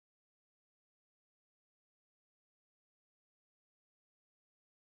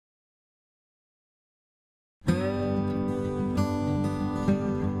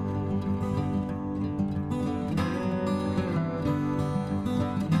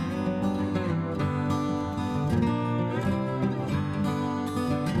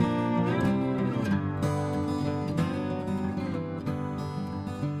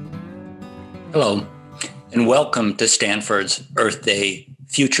Hello, and welcome to Stanford's Earth Day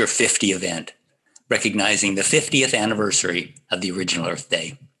Future 50 event, recognizing the 50th anniversary of the original Earth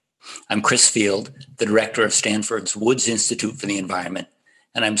Day. I'm Chris Field, the director of Stanford's Woods Institute for the Environment,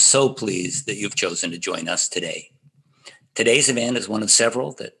 and I'm so pleased that you've chosen to join us today. Today's event is one of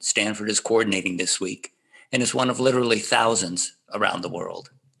several that Stanford is coordinating this week, and is one of literally thousands around the world.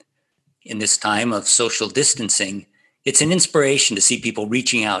 In this time of social distancing, it's an inspiration to see people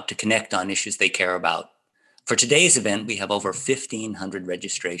reaching out to connect on issues they care about. For today's event, we have over 1,500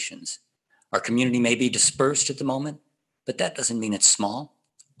 registrations. Our community may be dispersed at the moment, but that doesn't mean it's small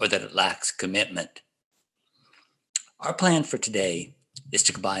or that it lacks commitment. Our plan for today is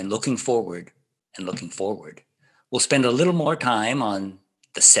to combine looking forward and looking forward. We'll spend a little more time on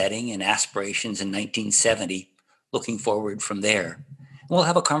the setting and aspirations in 1970, looking forward from there. And we'll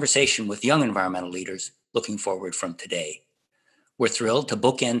have a conversation with young environmental leaders looking forward from today. We're thrilled to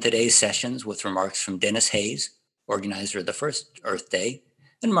bookend today's sessions with remarks from Denis Hayes, organizer of the first Earth Day,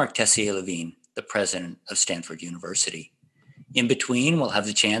 and Marc Tessier-Lavigne, the president of Stanford University. In between, we'll have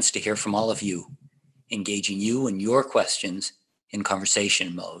the chance to hear from all of you, engaging you and your questions in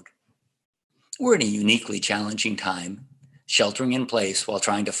conversation mode. We're in a uniquely challenging time, sheltering in place while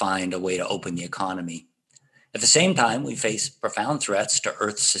trying to find a way to open the economy. At the same time, we face profound threats to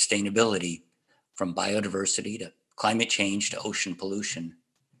Earth's sustainability, from biodiversity to climate change to ocean pollution.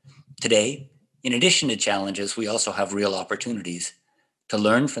 Today, in addition to challenges, we also have real opportunities to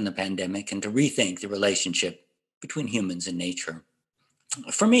learn from the pandemic and to rethink the relationship between humans and nature.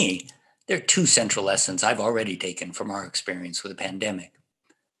 For me, there are two central lessons I've already taken from our experience with the pandemic.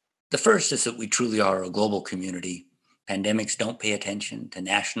 The first is that we truly are a global community. Pandemics don't pay attention to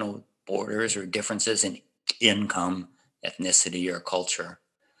national borders or differences in income, ethnicity, or culture.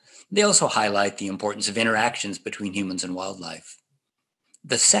 They also highlight the importance of interactions between humans and wildlife.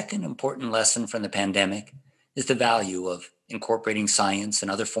 The second important lesson from the pandemic is the value of incorporating science and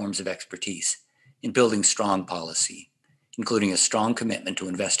other forms of expertise in building strong policy, including a strong commitment to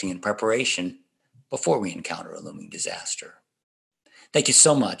investing in preparation before we encounter a looming disaster. Thank you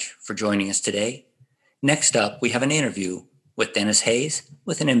so much for joining us today. Next up, we have an interview with Denis Hayes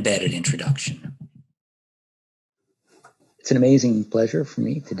with an embedded introduction. It's an amazing pleasure for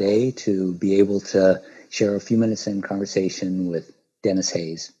me today to be able to share a few minutes in conversation with Denis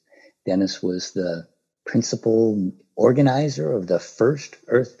Hayes. Denis was the principal organizer of the first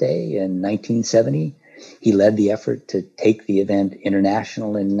Earth Day in 1970. He led the effort to take the event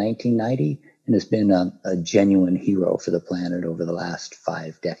international in 1990 and has been a genuine hero for the planet over the last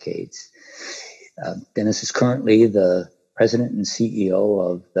 5 decades. Denis is currently the president and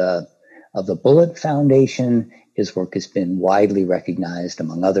CEO of the Bullitt Foundation. His work has been widely recognized.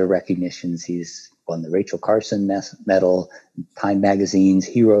 Among other recognitions, he's won the Rachel Carson Medal, Time Magazine's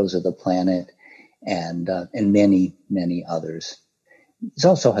Heroes of the Planet, and many, many others. He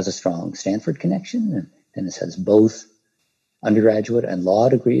also has a strong Stanford connection. Denis has both undergraduate and law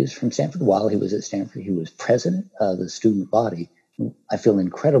degrees from Stanford. While he was at Stanford, he was president of the student body. I feel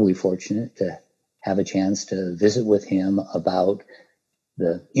incredibly fortunate to have a chance to visit with him about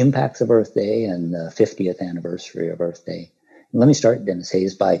the impacts of Earth Day and the 50th anniversary of Earth Day. And let me start, Denis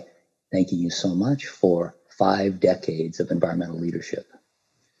Hayes, by thanking you so much for 5 decades of environmental leadership.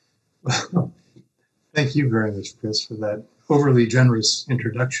 Thank you very much, Chris, for that overly generous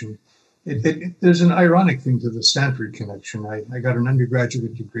introduction. There's an ironic thing to the Stanford connection. I got an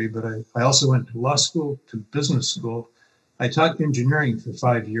undergraduate degree, but I also went to law school, to business school. I taught engineering for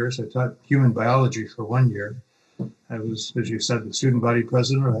 5 years. I taught human biology for 1 year. I was, as you said, the student body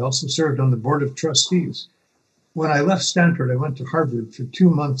president. I also served on the board of trustees. When I left Stanford, I went to Harvard for 2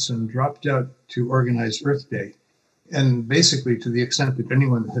 months and dropped out to organize Earth Day. And basically, to the extent that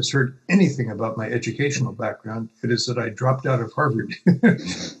anyone has heard anything about my educational background, it is that I dropped out of Harvard,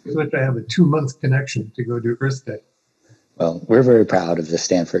 which I have a 2-month connection to go do Earth Day. Well, we're very proud of the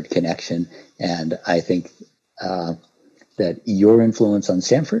Stanford connection, and I think that your influence on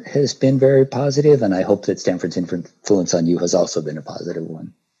Stanford has been very positive, and I hope that Stanford's influence on you has also been a positive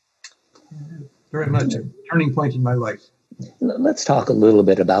one. Very much a turning point in my life. Let's talk a little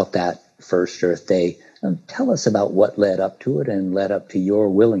bit about that first Earth Day. Tell us about what led up to it and led up to your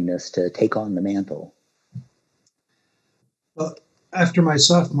willingness to take on the mantle. Well, after my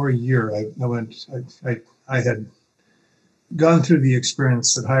sophomore year, I had gone through the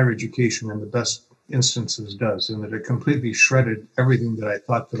experience that higher education in the best instances does, and that it completely shredded everything that I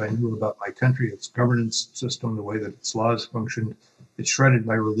thought that I knew about my country, its governance system, the way that its laws functioned. It shredded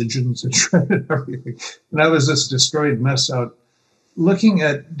my religions, it shredded everything. And I was this destroyed mess out looking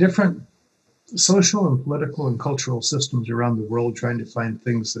at different social and political and cultural systems around the world, trying to find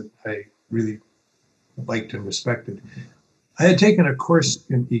things that I really liked and respected. I had taken a course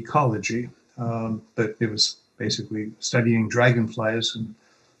in ecology, but it was basically studying dragonflies. And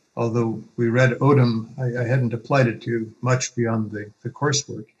although we read Odum, I hadn't applied it to much beyond the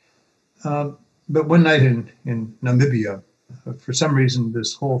coursework. But one night in Namibia, for some reason,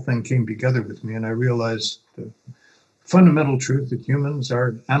 this whole thing came together with me, and I realized the fundamental truth that humans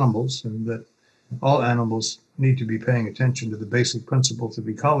are animals and that all animals need to be paying attention to the basic principles of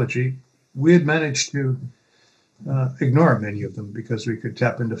ecology. We had managed to ignore many of them because we could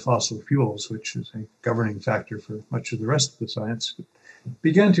tap into fossil fuels, which is a governing factor for much of the rest of the science.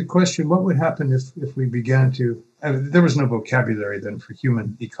 Began to question what would happen if we began to, there was no vocabulary then for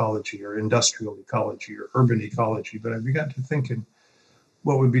human ecology or industrial ecology or urban ecology, but I began to think in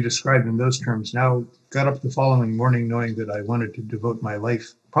what would be described in those terms. Now, got up the following morning knowing that I wanted to devote my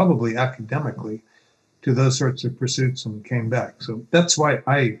life, probably academically, to those sorts of pursuits, and came back. So that's why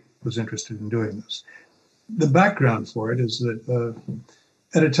I was interested in doing this. The background for it is that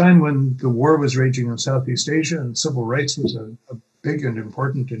at a time when the war was raging in Southeast Asia and civil rights was a big and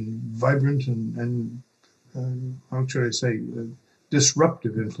important and vibrant and how should I say,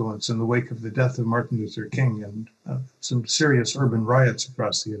 disruptive influence in the wake of the death of Martin Luther King and some serious urban riots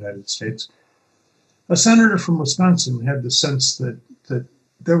across the United States, a senator from Wisconsin had the sense that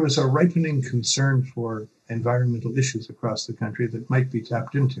there was a ripening concern for environmental issues across the country that might be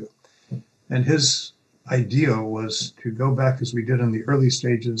tapped into. And his idea was to go back, as we did in the early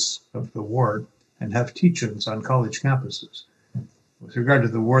stages of the war, and have teach-ins on college campuses. With regard to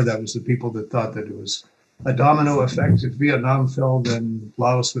the war, that was the people that thought that it was a domino effect. If Vietnam fell, then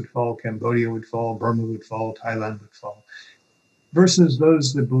Laos would fall, Cambodia would fall, Burma would fall, Thailand would fall. Versus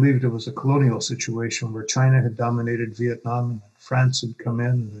those that believed it was a colonial situation where China had dominated Vietnam, and France had come in,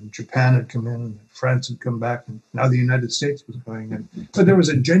 and then Japan had come in, and France had come back, and now the United States was going in. But there was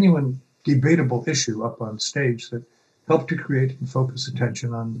a genuine debatable issue up on stage that helped to create and focus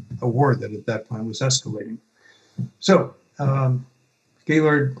attention on a war that at that point was escalating. So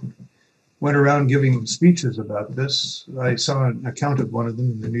Gaylord went around giving speeches about this. I saw an account of one of them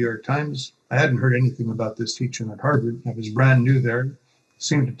in the New York Times. I hadn't heard anything about this teaching at Harvard. I was brand new there. It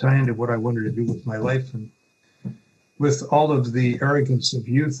seemed to tie into what I wanted to do with my life. And with all of the arrogance of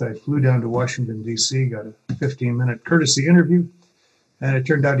youth, I flew down to Washington, D.C., got a 15-minute courtesy interview. And it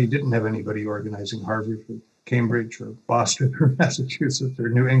turned out he didn't have anybody organizing Harvard or Cambridge or Boston or Massachusetts or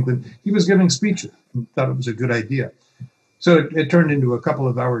New England. He was giving speeches and thought it was a good idea. So it turned into a couple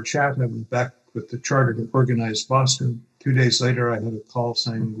of hour chat. I went back with the charter to organize Boston. 2 days later, I had a call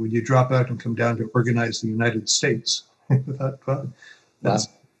saying, would you drop out and come down to organize the United States? I thought, well, that's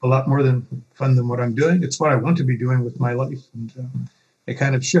a lot more fun than what I'm doing. It's what I want to be doing with my life. And it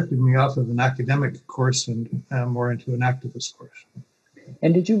kind of shifted me off of an academic course and more into an activist course.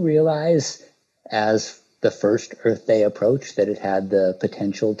 And did you realize as the first Earth Day approached that it had the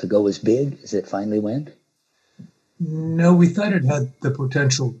potential to go as big as it finally went? No, we thought it had the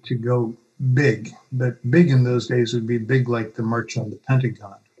potential to go big, but big in those days would be big like the March on the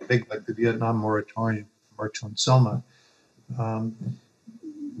Pentagon, big like the Vietnam moratorium, March on Selma.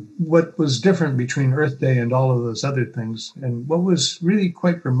 What was different between Earth Day and all of those other things, and what was really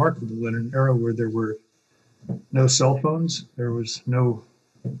quite remarkable in an era where there were no cell phones, there was no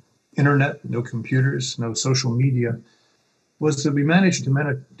internet, no computers, no social media, was that we managed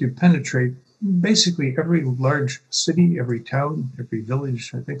to penetrate basically every large city, every town, every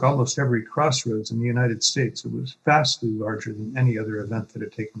village, I think almost every crossroads in the United States. It was vastly larger than any other event that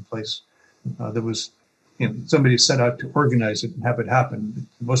had taken place. There was, somebody set out to organize it and have it happen.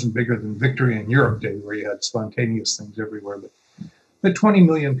 It wasn't bigger than Victory in Europe Day, where you had spontaneous things everywhere. But 20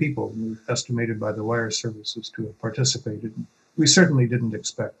 million people were estimated by the wire services to have participated. We certainly didn't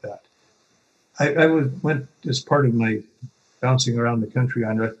expect that. I went as part of my bouncing around the country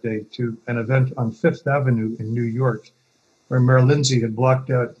on Earth Day to an event on Fifth Avenue in New York, where Mayor Lindsay had blocked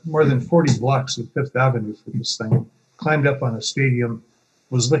out more than 40 blocks of Fifth Avenue for this thing, climbed up on a stadium,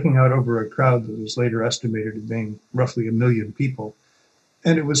 was looking out over a crowd that was later estimated at being roughly 1 million people.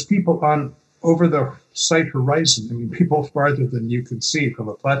 And it was people on over the sight horizon. I mean, people farther than you could see from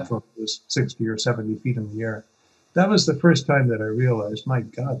a platform that was 60 or 70 feet in the air. That was the first time that I realized, my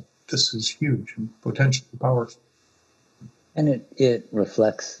God, this is huge and potentially powerful. And it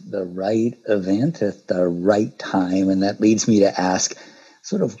reflects the right event at the right time. And that leads me to ask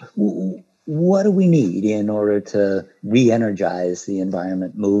sort of, what do we need in order to re-energize the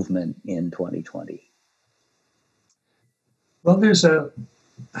environment movement in 2020? Well, there's a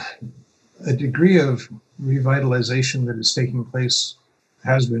degree of revitalization that is taking place,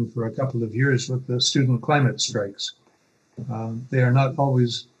 has been for a couple of years with the student climate strikes. They are not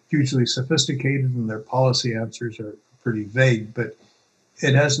always hugely sophisticated and their policy answers are pretty vague, but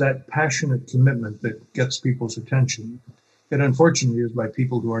it has that passionate commitment that gets people's attention. It unfortunately is by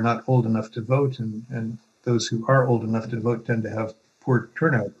people who are not old enough to vote, and those who are old enough to vote tend to have poor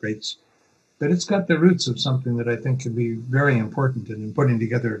turnout rates. But it's got the roots of something that I think can be very important. And in putting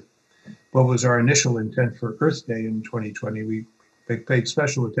together what was our initial intent for Earth Day in 2020, we paid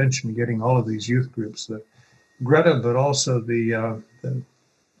special attention to getting all of these youth groups, the Greta, but also the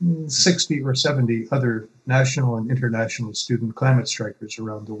 60 or 70 other national and international student climate strikers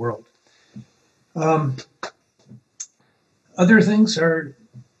around the world. Other things are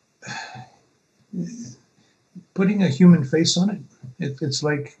putting a human face on it. It's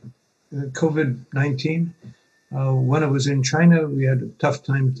like COVID-19. When I was in China, we had a tough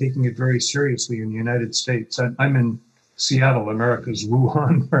time taking it very seriously in the United States. I'm in Seattle, America's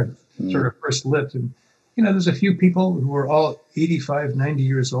Wuhan, where it sort of first lit. And, you know, there's a few people who were all 85, 90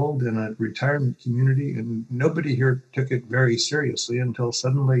 years old in a retirement community, and nobody here took it very seriously until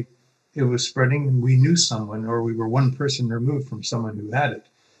suddenly it was spreading and we knew someone, or we were one person removed from someone who had it.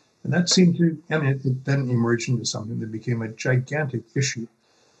 And that seemed to, I mean, it then emerged into something that became a gigantic issue.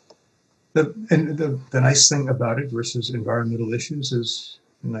 The nice thing about it versus environmental issues is,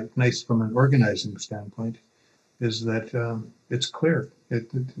 nice from an organizing standpoint, is that it's clear.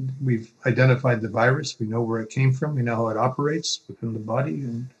 We've identified the virus, we know where it came from, we know how it operates within the body,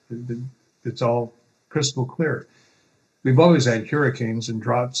 and it's all crystal clear. We've always had hurricanes and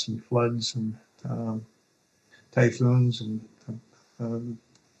droughts and floods and typhoons and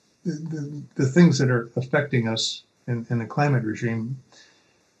the things that are affecting us in the climate regime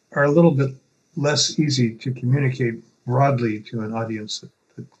are a little bit less easy to communicate broadly to an audience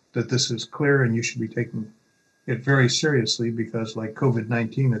that this is clear and you should be taking it very seriously, because like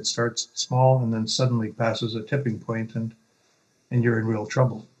COVID-19, it starts small and then suddenly passes a tipping point and you're in real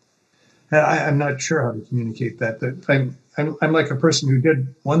trouble. I'm not sure how to communicate that. I'm like a person who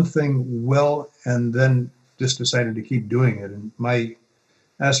did one thing well and then just decided to keep doing it. And my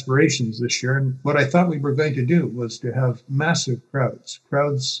aspirations this year, and what I thought we were going to do, was to have massive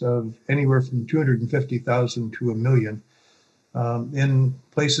crowds of anywhere from 250,000 to 1 million, in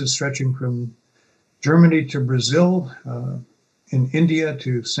places stretching from Germany to Brazil, in India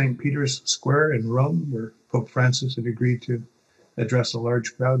to St. Peter's Square in Rome, where Pope Francis had agreed to address a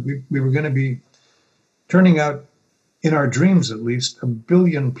large crowd. We were going to be turning out, in our dreams at least, 1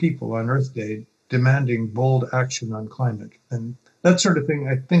 billion people on Earth Day demanding bold action on climate. And that sort of thing,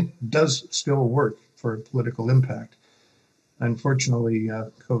 I think, does still work for political impact. Unfortunately,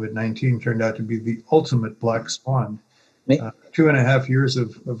 COVID-19 turned out to be the ultimate black swan. 2.5 years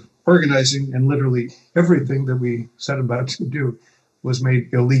of organizing, and literally everything that we set about to do was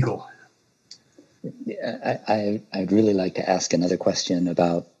made illegal. I'd really like to ask another question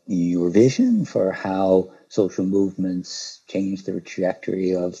about your vision for how social movements change the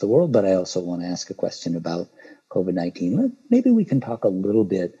trajectory of the world, but I also want to ask a question about COVID-19. Maybe we can talk a little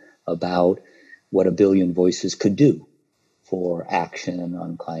bit about what 1 billion voices could do for action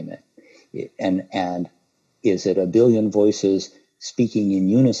on climate. And is it 1 billion voices speaking in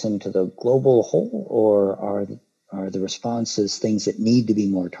unison to the global whole, or are the responses things that need to be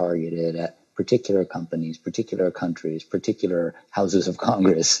more targeted at particular companies, particular countries, particular houses of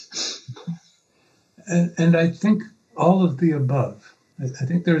Congress? And I think all of the above. I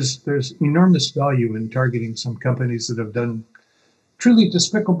think there's enormous value in targeting some companies that have done truly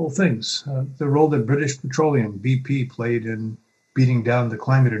despicable things. The role that British Petroleum, BP, played in beating down the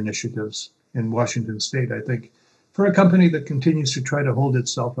climate initiatives in Washington State. I think for a company that continues to try to hold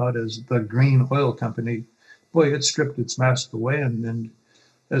itself out as the green oil company, boy, it stripped its mask away. And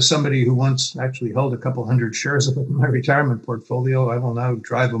as somebody who once actually held a couple hundred shares of it in my retirement portfolio, I will now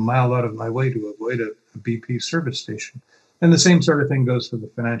drive a mile out of my way to avoid a BP service station. And the same sort of thing goes for the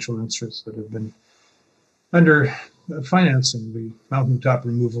financial interests that have been under financing the mountaintop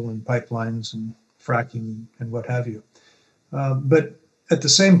removal and pipelines and fracking and what have you. But at the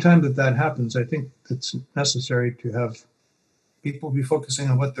same time that happens, I think it's necessary to have people be focusing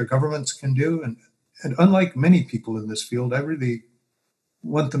on what their governments can do. And unlike many people in this field, I really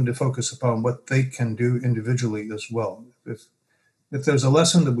want them to focus upon what they can do individually as well. If there's a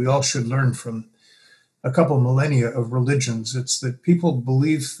lesson that we all should learn from a couple millennia of religions, it's that people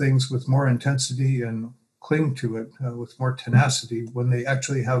believe things with more intensity and cling to it with more tenacity when they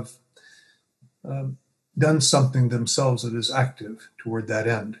actually have done something themselves that is active toward that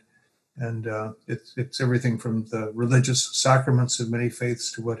end. And it's everything from the religious sacraments of many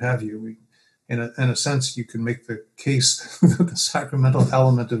faiths to what have you. In a sense, you can make the case that the sacramental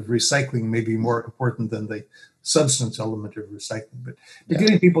element of recycling may be more important than the substance element of recycling, but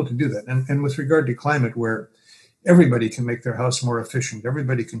getting people to do that. And with regard to climate, where everybody can make their house more efficient,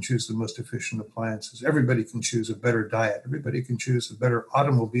 everybody can choose the most efficient appliances, everybody can choose a better diet, everybody can choose a better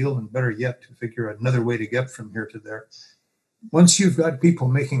automobile, and better yet, to figure out another way to get from here to there. Once you've got people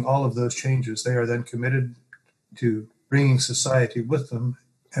making all of those changes, they are then committed to bringing society with them.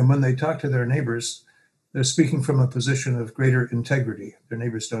 And when they talk to their neighbors, they're speaking from a position of greater integrity. Their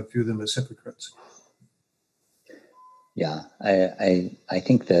neighbors don't view them as hypocrites. Yeah, I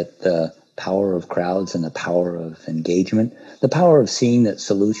think that the power of crowds and the power of engagement, the power of seeing that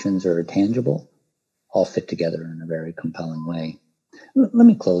solutions are tangible, all fit together in a very compelling way. Let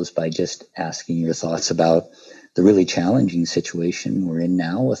me close by just asking your thoughts about the really challenging situation we're in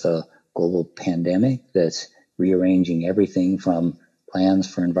now with a global pandemic that's rearranging everything from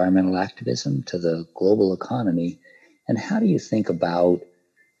plans for environmental activism to the global economy. And how do you think about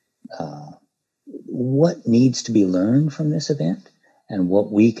what needs to be learned from this event and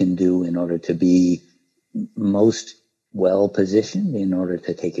what we can do in order to be most well positioned in order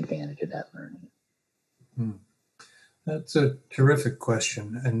to take advantage of that learning? That's a terrific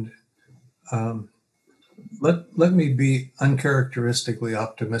question. And let me be uncharacteristically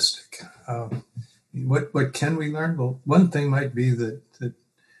optimistic. What can we learn? Well, one thing might be that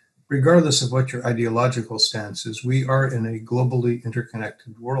regardless of what your ideological stance is, we are in a globally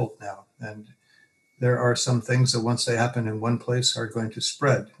interconnected world now. And there are some things that once they happen in one place are going to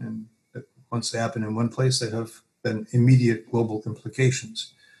spread. And once they happen in one place, they have then immediate global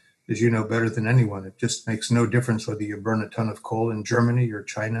implications. As you know better than anyone, it just makes no difference whether you burn a ton of coal in Germany or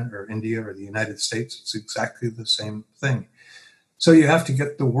China or India or the United States. It's exactly the same thing. So you have to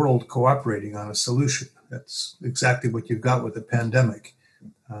get the world cooperating on a solution. That's exactly what you've got with the pandemic.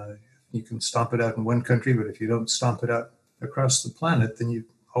 You can stomp it out in one country, but if you don't stomp it out across the planet, then you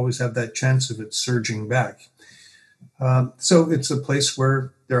always have that chance of it surging back. So it's a place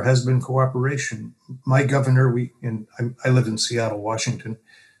where there has been cooperation. My governor, I live in Seattle, Washington.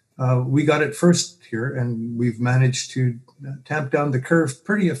 We got it first here, and we've managed to tamp down the curve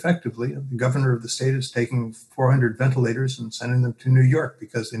pretty effectively. The governor of the state is taking 400 ventilators and sending them to New York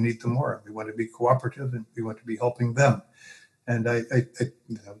because they need them more. We want to be cooperative, and we want to be helping them. And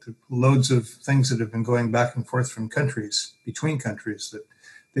loads of things that have been going back and forth from countries, between countries, that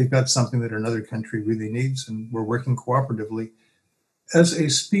they've got something that another country really needs, and we're working cooperatively as a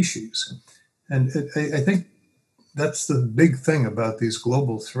species. And I think that's the big thing about these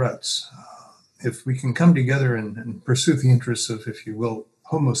global threats. If we can come together and pursue the interests of, if you will,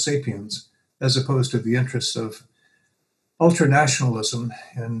 Homo sapiens, as opposed to the interests of ultranationalism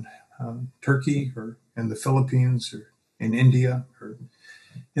in Turkey or in the Philippines or in India or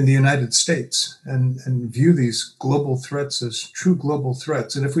in the United States, and view these global threats as true global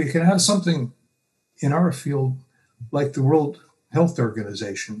threats. And if we can have something in our field like the World Health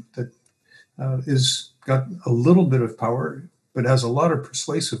Organization that is got a little bit of power, but has a lot of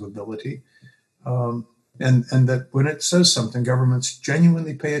persuasive ability, and that when it says something, governments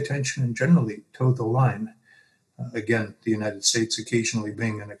genuinely pay attention and generally toe the line. Again, the United States occasionally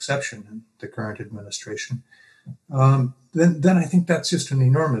being an exception in the current administration. Then I think that's just an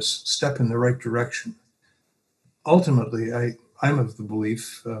enormous step in the right direction. Ultimately, I'm of the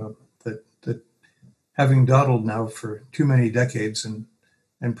belief that having dawdled now for too many decades and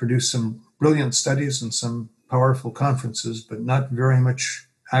produced some brilliant studies and some powerful conferences, but not very much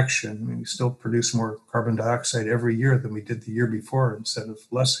action. I mean, we still produce more carbon dioxide every year than we did the year before, instead of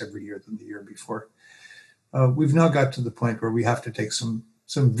less every year than the year before. We've now got to the point where we have to take some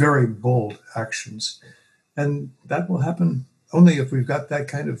very bold actions. And that will happen only if we've got that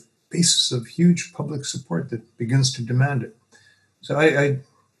kind of basis of huge public support that begins to demand it. So I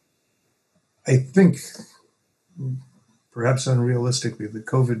think, perhaps unrealistically, that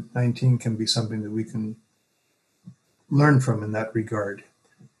COVID-19 can be something that we can learn from in that regard.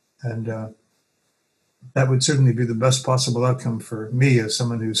 And that would certainly be the best possible outcome for me as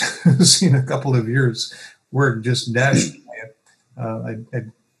someone who's seen a couple of years' work just dashed by it.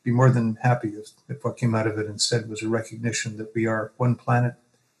 I'd be more than happy if what came out of it instead was a recognition that we are one planet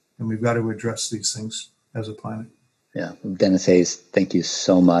and we've got to address these things as a planet. Yeah, Denis Hayes, thank you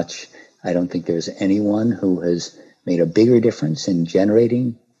so much. I don't think there's anyone who has made a bigger difference in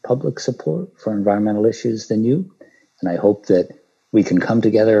generating public support for environmental issues than you. And I hope that we can come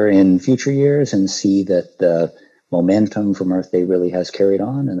together in future years and see that the momentum from Earth Day really has carried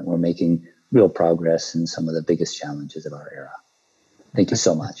on and that we're making real progress in some of the biggest challenges of our era. Thank you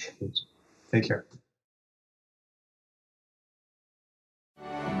so much. Take care.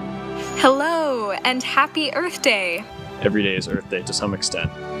 Hello, and happy Earth Day. Every day is Earth Day to some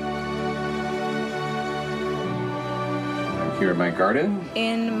extent. Here in my garden.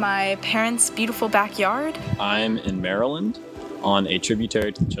 In my parents' beautiful backyard. I'm in Maryland on a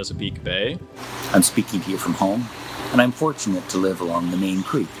tributary to the Chesapeake Bay. I'm speaking to you from home, and I'm fortunate to live along the main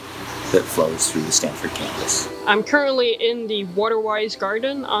creek that flows through the Stanford campus. I'm currently in the Waterwise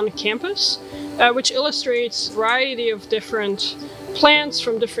Garden on campus, which illustrates a variety of different plants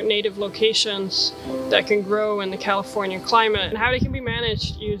from different native locations that can grow in the California climate and how they can be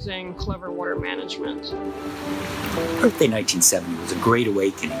managed using clever water management. Earth Day 1970 was a great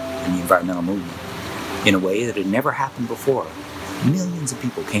awakening in the environmental movement in a way that had never happened before. Millions of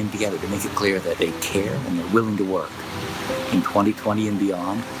people came together to make it clear that they care and they're willing to work. In 2020 and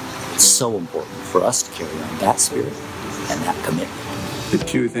beyond, it's so important for us to carry on that spirit and that commitment. The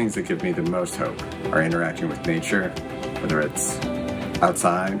two things that give me the most hope are interacting with nature, whether it's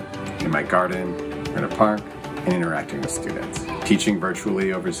outside, in my garden, or in a park, and interacting with students. Teaching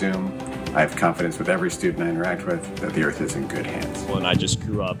virtually over Zoom, I have confidence with every student I interact with that the earth is in good hands. Well, and I just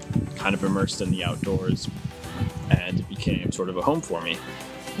grew up kind of immersed in the outdoors, and it became sort of a home for me.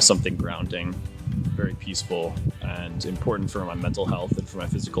 Something grounding, very peaceful, and important for my mental health and for my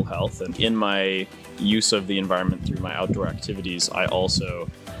physical health. And in my use of the environment through my outdoor activities, I also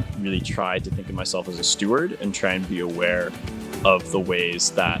really try to think of myself as a steward and try and be aware of the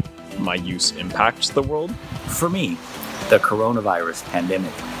ways that my use impacts the world. For me, the coronavirus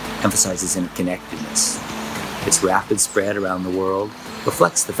pandemic emphasizes interconnectedness. Its rapid spread around the world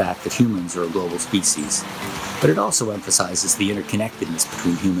reflects the fact that humans are a global species, but it also emphasizes the interconnectedness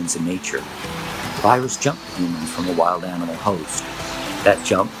between humans and nature. The virus jumped humans from a wild animal host. That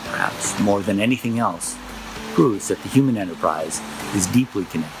jump, perhaps more than anything else, proves that the human enterprise is deeply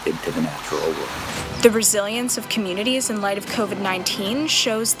connected to the natural world. The resilience of communities in light of COVID-19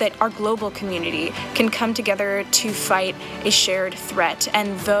 shows that our global community can come together to fight a shared threat.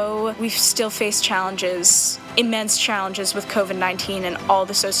 And though we've still faced challenges, immense challenges with COVID-19 and all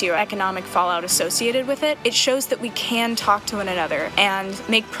the socioeconomic fallout associated with it, it shows that we can talk to one another and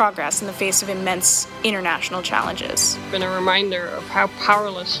make progress in the face of immense international challenges. It's been a reminder of how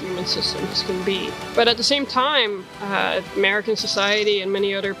powerless human systems can be. But at the same time, American society and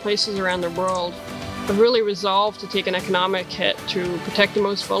many other places around the world have really resolved to take an economic hit to protect the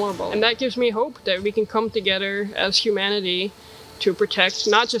most vulnerable. And that gives me hope that we can come together as humanity to protect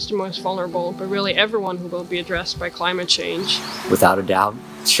not just the most vulnerable, but really everyone who will be addressed by climate change. Without a doubt,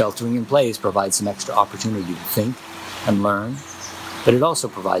 sheltering in place provides some extra opportunity to think and learn, but it also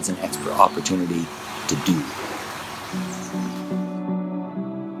provides an extra opportunity to do.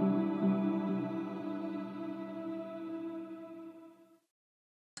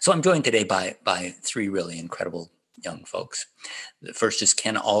 So I'm joined today by three really incredible young folks. The first is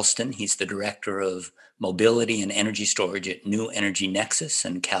Ken Alston. He's the Director of Mobility and Energy Storage at New Energy Nexus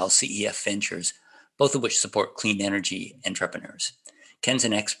and CalCEF Ventures, both of which support clean energy entrepreneurs. Ken's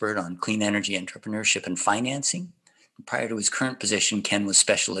an expert on clean energy entrepreneurship and financing. Prior to his current position, Ken was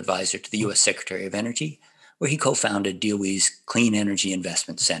Special Advisor to the U.S. Secretary of Energy, where he co-founded DOE's Clean Energy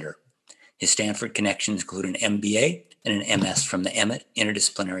Investment Center. His Stanford connections include an MBA and an MS from the Emmett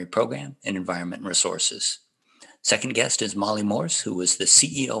Interdisciplinary Program in Environment and Resources. Second guest is Molly Morse, who was the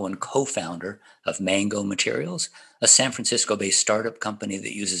CEO and co-founder of Mango Materials, a San Francisco-based startup company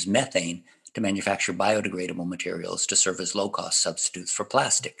that uses methane to manufacture biodegradable materials to serve as low-cost substitutes for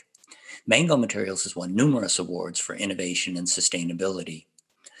plastic. Mango Materials has won numerous awards for innovation and sustainability.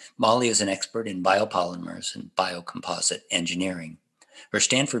 Molly is an expert in biopolymers and biocomposite engineering. Her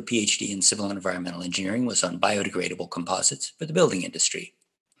Stanford Ph.D. in civil and environmental engineering was on biodegradable composites for the building industry.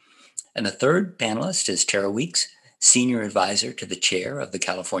 And the third panelist is Terra, Senior Advisor to the Chair of the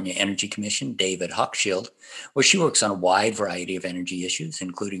California Energy Commission, David Hochschild, where she works on a wide variety of energy issues,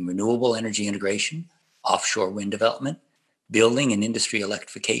 including renewable energy integration, offshore wind development, building and industry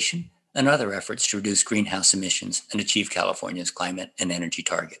electrification, and other efforts to reduce greenhouse emissions and achieve California's climate and energy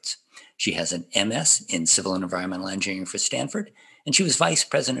targets. She has an MS in civil and environmental engineering for Stanford, and she was Vice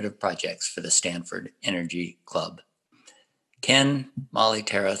President of Projects for the Stanford Energy Club. Ken, Molly,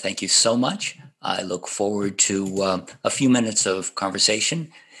 Terra, thank you so much. I look forward to a few minutes of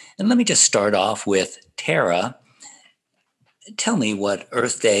conversation. And let me just start off with Terra. Tell me what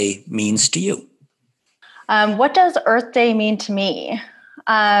Earth Day means to you. What does Earth Day mean to me?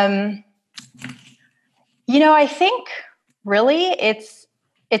 I think really it's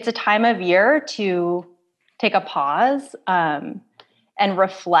a time of year to take a pause and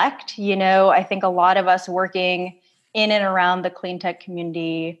reflect. I think a lot of us working in and around the clean tech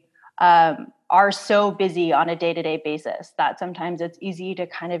community are so busy on a day-to-day basis that sometimes it's easy to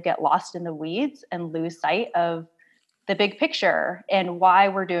kind of get lost in the weeds and lose sight of the big picture and why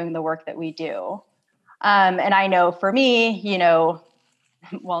we're doing the work that we do. And I know for me,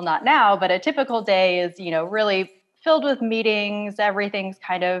 well, not now, but a typical day is, really filled with meetings. Everything's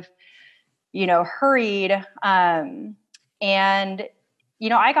kind of, hurried. And,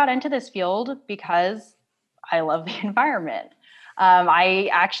 I got into this field because I love the environment. I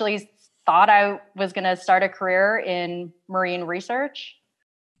actually thought I was going to start a career in marine research,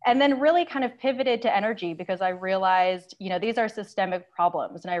 and then really kind of pivoted to energy because I realized, these are systemic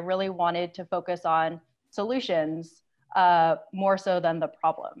problems, and I really wanted to focus on solutions more so than the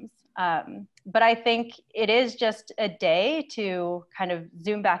problems. But I think it is just a day to kind of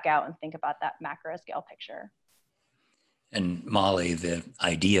zoom back out and think about that macro scale picture. And Molly, the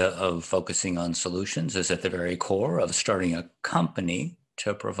idea of focusing on solutions is at the very core of starting a company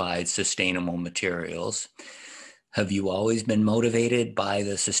to provide sustainable materials. Have you always been motivated by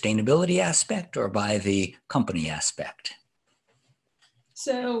the sustainability aspect or by the company aspect?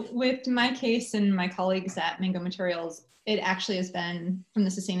 So with my case and my colleagues at Mango Materials, it actually has been from the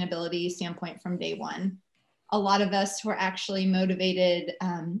sustainability standpoint from day one. A lot of us were actually motivated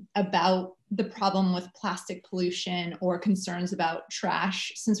about the problem with plastic pollution or concerns about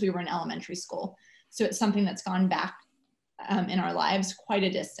trash since we were in elementary school. So it's something that's gone back in our lives quite a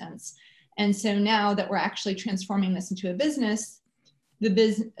distance. And so now that we're actually transforming this into a business,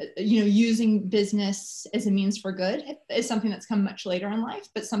 using business as a means for good is something that's come much later in life,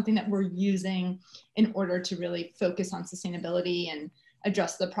 but something that we're using in order to really focus on sustainability and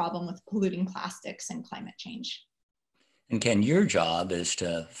address the problem with polluting plastics and climate change. And Ken, your job is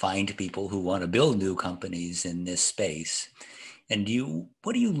to find people who want to build new companies in this space. And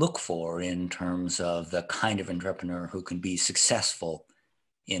what do you look for in terms of the kind of entrepreneur who can be successful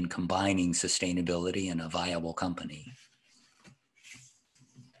in combining sustainability and a viable company?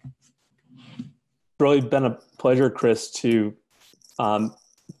 Really been a pleasure, Chris, to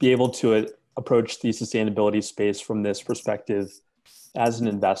be able to approach the sustainability space from this perspective as an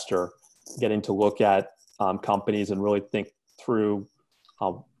investor, getting to look at companies and really think through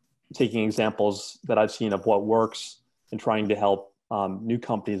taking examples that I've seen of what works and trying to help new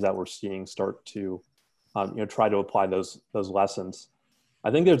companies that we're seeing start to try to apply those lessons.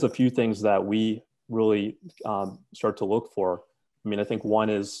 I think there's a few things that we really start to look for. I mean, I think one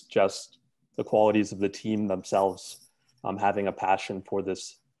is just the qualities of the team themselves, having a passion for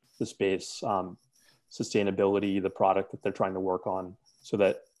this space, sustainability, the product that they're trying to work on, so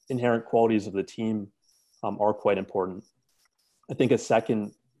that inherent qualities of the team are quite important. I think a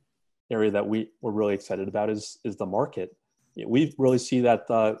second area that we're really excited about is the market. We really see that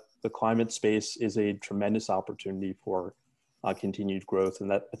the climate space is a tremendous opportunity for continued growth,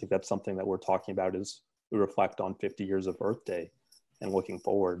 and I think that's something that we're talking about as we reflect on 50 years of Earth Day and looking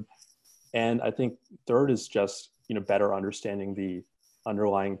forward. And I think third is just better understanding the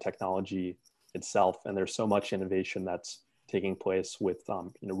underlying technology itself. And there's so much innovation that's taking place with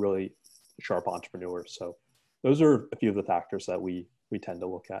really sharp entrepreneurs. So those are a few of the factors that we tend to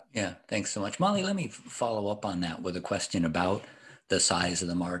look at. Yeah, thanks so much. Molly, let me follow up on that with a question about the size of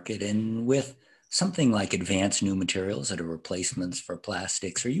the market. And with something like advanced new materials that are replacements for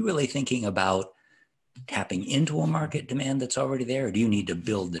plastics, are you really thinking about tapping into a market demand that's already there, or do you need to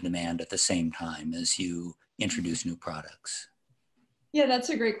build the demand at the same time as you introduce new products? Yeah, that's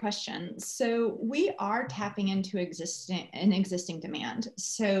a great question. So we are tapping into an existing demand.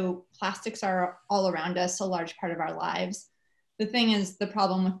 So plastics are all around us, a large part of our lives. The thing is the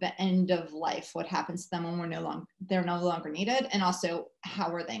problem with the end of life, what happens to them when they're no longer needed, and also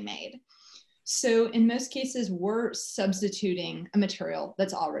how are they made? So in most cases, we're substituting a material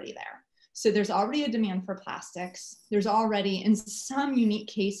that's already there. So there's already a demand for plastics. There's already, in some unique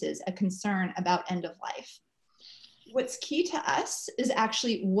cases, a concern about end of life. What's key to us is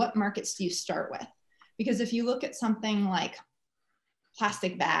actually what markets do you start with? Because if you look at something like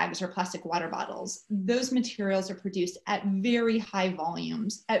plastic bags or plastic water bottles, those materials are produced at very high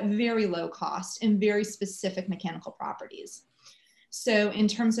volumes, at very low cost, and very specific mechanical properties. So in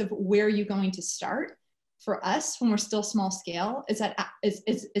terms of where you're going to start, for us, when we're still small scale, it's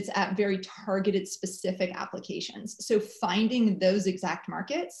at very targeted specific applications. So finding those exact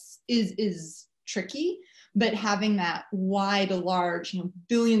markets is tricky, but having that wide, large,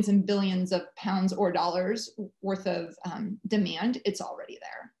 billions and billions of pounds or dollars worth of demand, it's already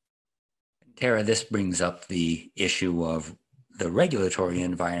there. Terra, this brings up the issue of the regulatory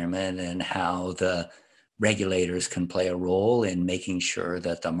environment and how the regulators can play a role in making sure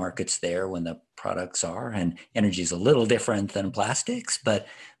that the market's there when the products are. And energy is a little different than plastics, but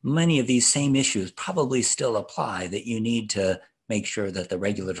many of these same issues probably still apply, that you need to make sure that the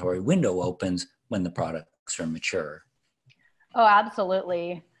regulatory window opens when the products are mature. Oh,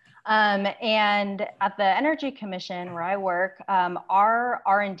 absolutely. And at the Energy Commission, where I work, our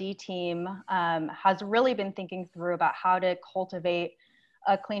R&D team has really been thinking through about how to cultivate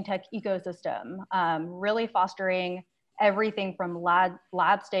a clean tech ecosystem, really fostering everything from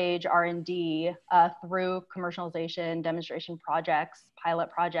lab stage R&D through commercialization, demonstration projects, pilot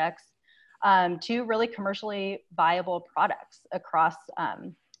projects, to really commercially viable products across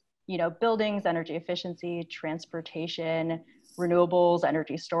buildings, energy efficiency, transportation, renewables,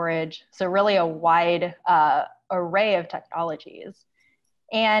 energy storage. So really a wide array of technologies.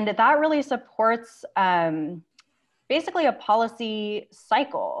 And that really supports basically a policy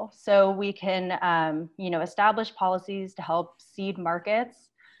cycle. So we can establish policies to help seed markets,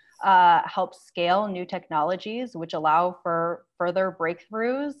 help scale new technologies, which allow for further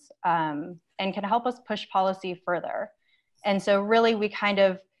breakthroughs and can help us push policy further. And so really we kind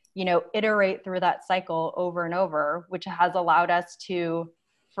of iterate through that cycle over and over, which has allowed us to,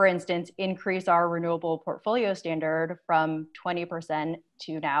 for instance, increase our renewable portfolio standard from 20%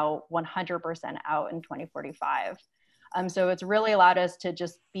 to now 100% out in 2045. So it's really allowed us to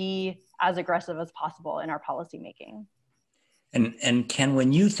just be as aggressive as possible in our policymaking. And Ken,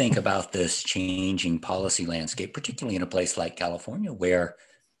 when you think about this changing policy landscape, particularly in a place like California, where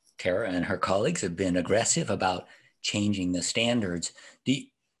Terra and her colleagues have been aggressive about changing the standards,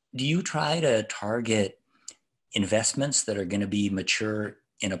 do you try to target investments that are going to be mature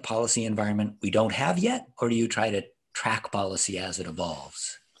in a policy environment we don't have yet, or do you try to track policy as it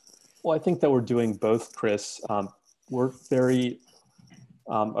evolves? Well, I think that we're doing both, Chris. We're very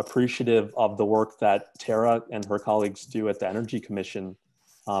appreciative of the work that Terra and her colleagues do at the Energy Commission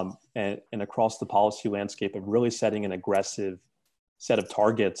and across the policy landscape of really setting an aggressive set of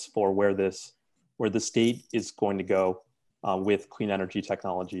targets for where the state is going to go with clean energy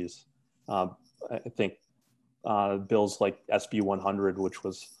technologies. I think bills like SB 100, which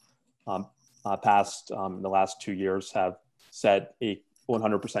was passed in the last 2 years, have set a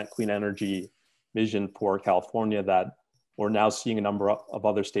 100% clean energy vision for California that we're now seeing a number of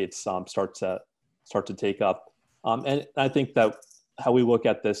other states start to take up. And I think that how we look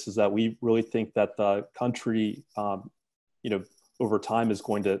at this is that we really think that the country, over time is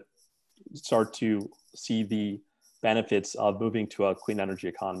going to start to see the benefits of moving to a clean energy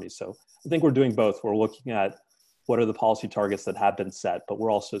economy. So I think we're doing both. We're looking at what are the policy targets that have been set, but we're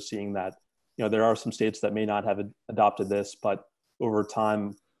also seeing that, there are some states that may not have adopted this, but over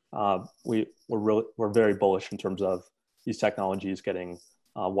time, we're very bullish in terms of these technologies getting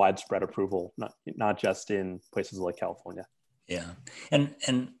widespread approval, not just in places like California. Yeah,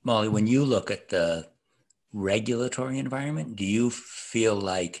 and Molly, when you look at the regulatory environment, do you feel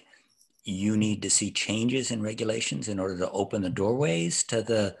like you need to see changes in regulations in order to open the doorways to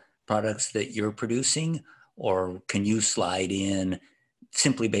the products that you're producing, or can you slide in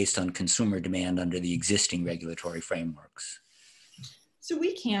simply based on consumer demand under the existing regulatory frameworks? So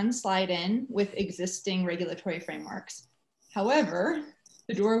we can slide in with existing regulatory frameworks. However,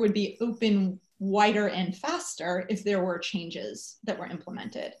 the door would be open wider and faster if there were changes that were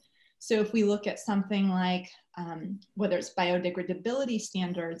implemented. So if we look at something like whether it's biodegradability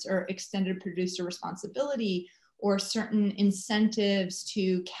standards or extended producer responsibility or certain incentives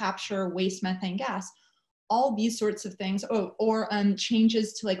to capture waste methane gas, all these sorts of things, or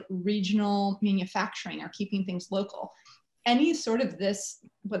changes to like regional manufacturing or keeping things local. Any sort of this,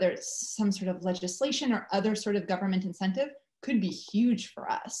 whether it's some sort of legislation or other sort of government incentive, could be huge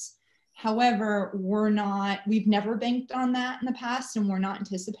for us. However, we've never banked on that in the past, and we're not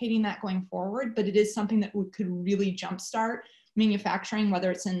anticipating that going forward, but it is something that could really jumpstart manufacturing,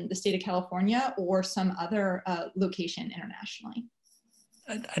 whether it's in the state of California or some other location internationally.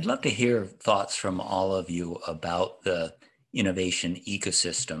 I'd love to hear thoughts from all of you about the innovation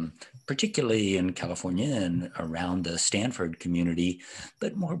ecosystem, particularly in California and around the Stanford community,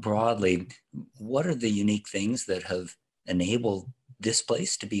 but more broadly, what are the unique things that have enabled this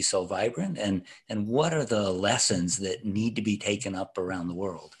place to be so vibrant, and what are the lessons that need to be taken up around the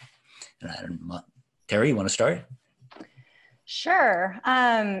world? And I don't know, Terry, you want to start? Sure.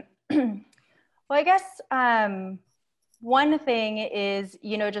 Well, I guess one thing is,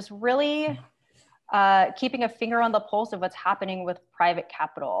 just really keeping a finger on the pulse of what's happening with private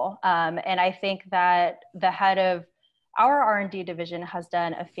capital. And I think that the head of our R&D division has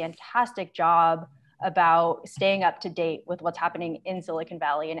done a fantastic job about staying up to date with what's happening in Silicon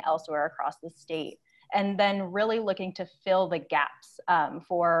Valley and elsewhere across the state, and then really looking to fill the gaps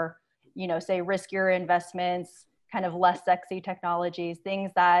for, say, riskier investments, kind of less sexy technologies,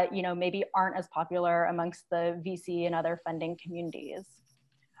 things that, maybe aren't as popular amongst the VC and other funding communities.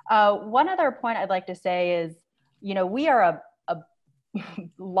 One other point I'd like to say is, we are a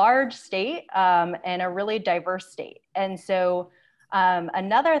large state and a really diverse state. And so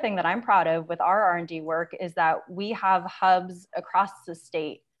another thing that I'm proud of with our R&D work is that we have hubs across the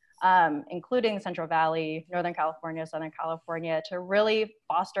state, including Central Valley, Northern California, Southern California, to really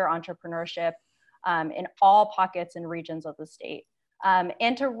foster entrepreneurship in all pockets and regions of the state,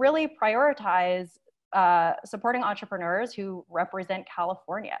 and to really prioritize supporting entrepreneurs who represent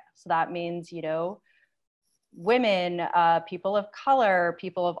California. So that means, you know, women, people of color,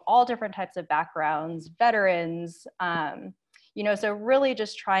 people of all different types of backgrounds, veterans, you know, so really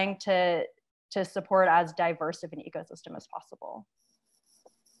just trying to support as diverse of an ecosystem as possible.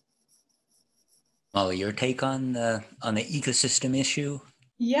 Molly, your take on the ecosystem issue?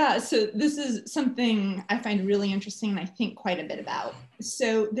 Yeah, so this is something I find really interesting and I think quite a bit about.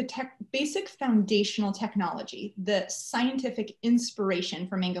 So the basic foundational technology, the scientific inspiration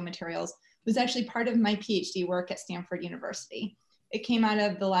for mango materials was actually part of my PhD work at Stanford University. It came out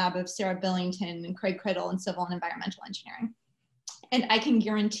of the lab of Sarah Billington and Craig Criddle in civil and environmental engineering. And I can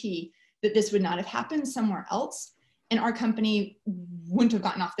guarantee that this would not have happened somewhere else, and our company wouldn't have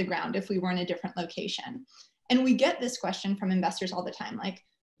gotten off the ground if we were in a different location. And we get this question from investors all the time, like,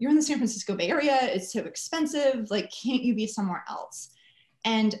 you're in the San Francisco Bay Area, it's so expensive, like, can't you be somewhere else?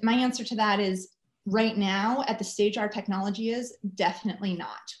 And my answer to that is, right now, at the stage our technology is, definitely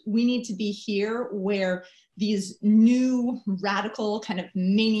not. We need to be here where these new radical kind of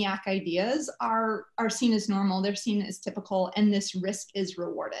maniac ideas are seen as normal, they're seen as typical, and this risk is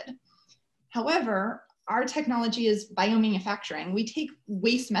rewarded. However, our technology is biomanufacturing. We take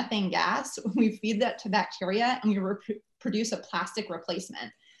waste methane gas, we feed that to bacteria, and we produce a plastic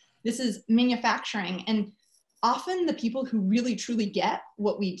replacement. This is manufacturing, and often the people who really truly get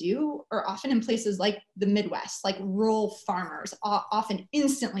what we do are often in places like the Midwest, like rural farmers often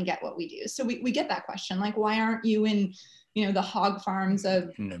instantly get what we do. So we get that question, like, why aren't you in, you know, the hog farms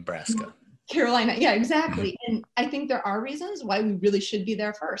of Nebraska, Carolina? Yeah, exactly. And I think there are reasons why we really should be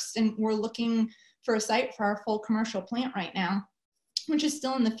there first. And we're looking for a site for our full commercial plant right now, which is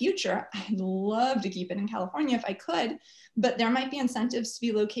still in the future. I'd love to keep it in California if I could, but there might be incentives to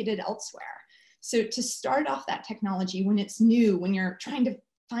be located elsewhere. So to start off that technology when it's new, when you're trying to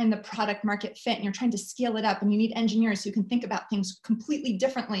find the product market fit and you're trying to scale it up and you need engineers who can think about things completely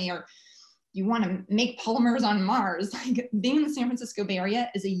differently, or you want to make polymers on Mars, like, being in the San Francisco Bay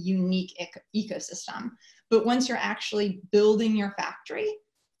Area is a unique ecosystem. But once you're actually building your factory,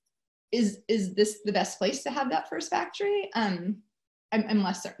 is this the best place to have that first factory? I'm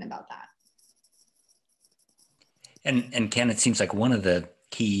less certain about that. And Ken, it seems like one of the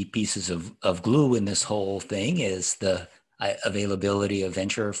key pieces of glue in this whole thing is the availability of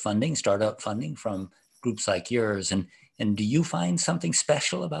venture funding, startup funding from groups like yours. And do you find something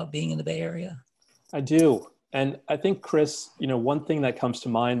special about being in the Bay Area? I do. And I think, Chris, you know, one thing that comes to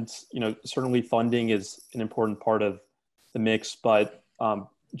mind, you know, certainly funding is an important part of the mix, but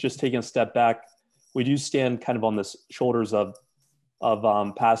just taking a step back, we do stand kind of on the shoulders of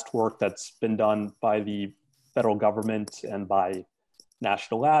past work that's been done by the federal government and by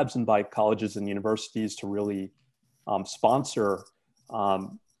national labs and by colleges and universities to really sponsor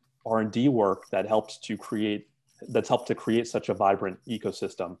R&D work that helped to create such a vibrant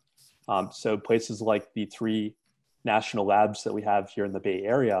ecosystem. So places like the 3 national labs that we have here in the Bay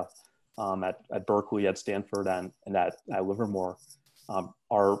Area, at Berkeley, at Stanford, and at Livermore,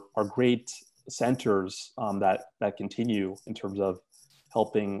 are great centers that continue in terms of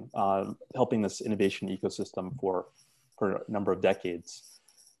helping this innovation ecosystem for a number of decades.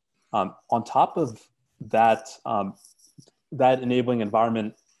 On top of that, that enabling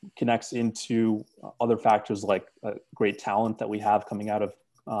environment connects into other factors like great talent that we have coming out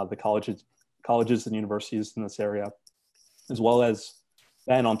of the colleges and universities in this area, as well as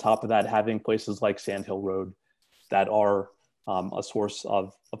then on top of that, having places like Sand Hill Road that are a source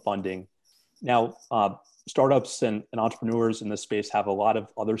of funding. Now, startups and entrepreneurs in this space have a lot of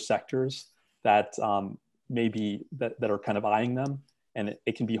other sectors that that are kind of eyeing them, and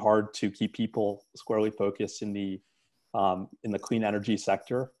it can be hard to keep people squarely focused in the clean energy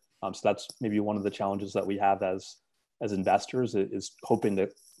sector. So that's maybe one of the challenges that we have as investors, is hoping to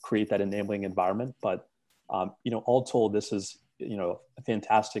create that enabling environment. But all told, this is a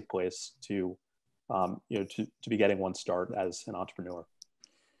fantastic place to be getting one start as an entrepreneur.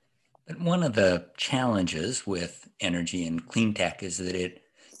 But one of the challenges with energy and clean tech is that it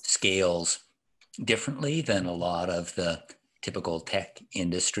scales differently than a lot of the typical tech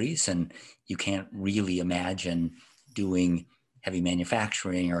industries, and you can't really imagine doing heavy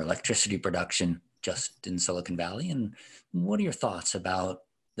manufacturing or electricity production just in Silicon Valley. And what are your thoughts about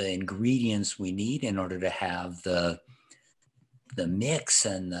the ingredients we need in order to have the the mix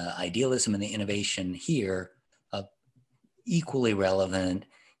and the idealism and the innovation here equally relevant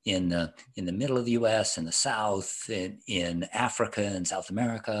in the middle of the U.S., in the South, in Africa and South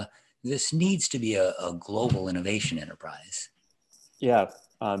America. This needs to be a global innovation enterprise. Yeah,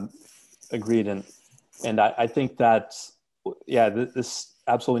 agreed. And I think that, this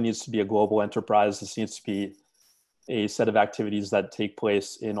absolutely needs to be a global enterprise. This needs to be a set of activities that take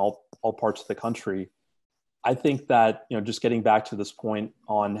place in all parts of the country. I think that, just getting back to this point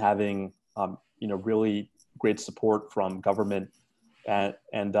on having, really great support from government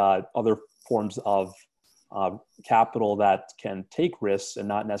and other forms of capital that can take risks and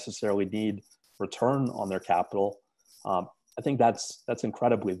not necessarily need return on their capital. I think that's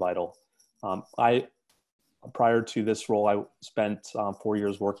incredibly vital. Prior to this role, I spent 4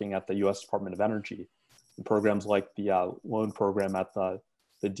 years working at the U.S. Department of Energy in programs like the loan program at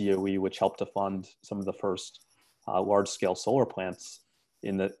the DOE, which helped to fund some of the first large-scale solar plants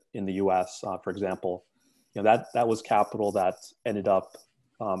in the U.S. For example, that was capital that ended up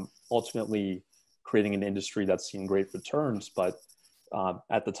ultimately creating an industry that's seen great returns. But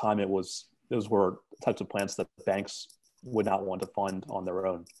at the time, those were types of plants that banks would not want to fund on their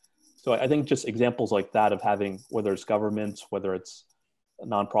own. So I think just examples like that of having, whether it's governments, whether it's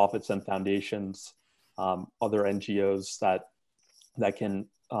nonprofits and foundations, other NGOs that can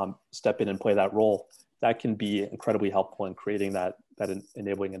step in and play that role, that can be incredibly helpful in creating that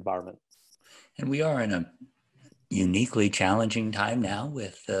enabling environment. And we are in a uniquely challenging time now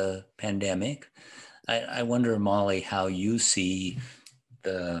with the pandemic. I wonder, Molly, how you see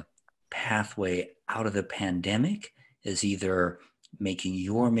the pathway out of the pandemic as either making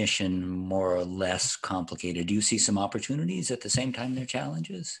your mission more or less complicated. Do you see some opportunities at the same time there are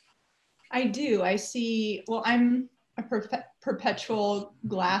challenges? I do. I see, well, I'm a perpetual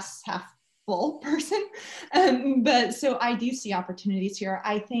glass half full person. But so I do see opportunities here.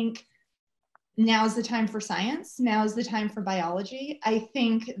 I think now's the time for science. Now's the time for biology. I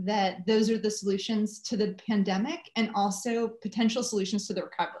think that those are the solutions to the pandemic and also potential solutions to the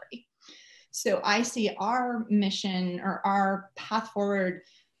recovery. So I see our mission or our path forward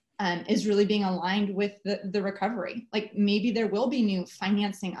is really being aligned with the recovery. Like maybe there will be new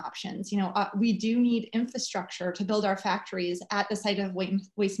financing options. We do need infrastructure to build our factories at the site of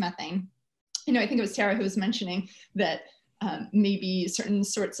waste methane. I think it was Terra who was mentioning that maybe certain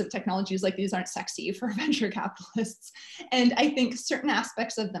sorts of technologies like these aren't sexy for venture capitalists. And I think certain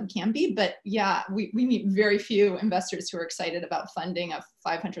aspects of them can be, but yeah, we meet very few investors who are excited about funding a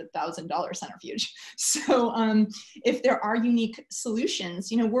 $500,000 centrifuge. So if there are unique solutions,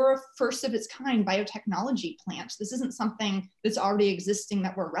 we're a first of its kind biotechnology plant. This isn't something that's already existing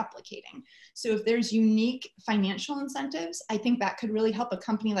that we're replicating. So if there's unique financial incentives, I think that could really help a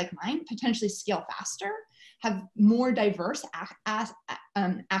company like mine potentially scale faster, have more diverse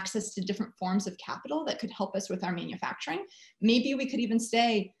access to different forms of capital that could help us with our manufacturing. Maybe we could even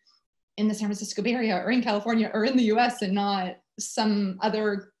stay in the San Francisco Bay Area or in California or in the US and not some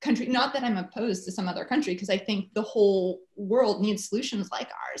other country. Not that I'm opposed to some other country, because I think the whole world needs solutions like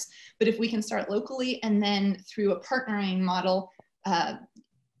ours. But if we can start locally and then through a partnering model,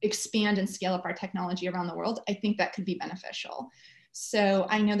 expand and scale up our technology around the world, I think that could be beneficial. So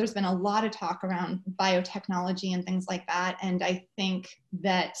I know there's been a lot of talk around biotechnology and things like that. And I think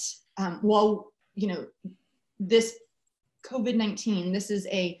that this COVID-19, this is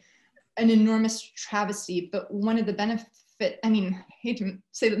an enormous travesty, but one of the I hate to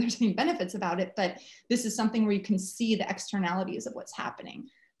say that there's any benefits about it, but this is something where you can see the externalities of what's happening.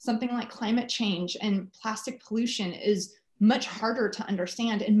 Something like climate change and plastic pollution is much harder to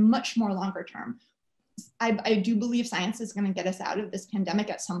understand and much more longer term. I do believe science is going to get us out of this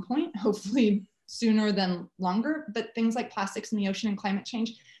pandemic at some point, hopefully sooner than longer. But things like plastics in the ocean and climate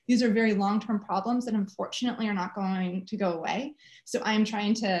change, these are very long-term problems that unfortunately are not going to go away. So I'm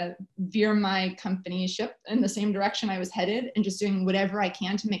trying to veer my company ship in the same direction I was headed and just doing whatever I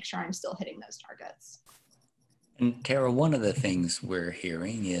can to make sure I'm still hitting those targets. And Terra, one of the things we're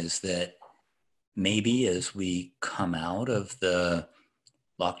hearing is that maybe as we come out of the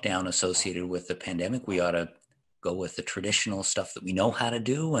lockdown associated with the pandemic, we ought to go with the traditional stuff that we know how to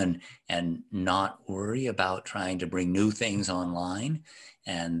do and not worry about trying to bring new things online.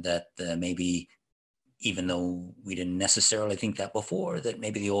 And that maybe, even though we didn't necessarily think that before, that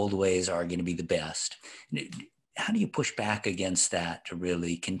maybe the old ways are going to be the best. How do you push back against that to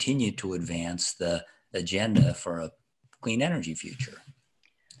really continue to advance the agenda for a clean energy future?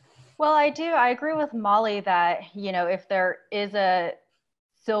 Well, I do. I agree with Molly that, if there is a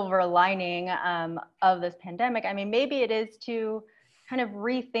silver lining of this pandemic, maybe it is to kind of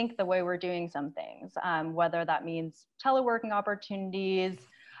rethink the way we're doing some things, whether that means teleworking opportunities,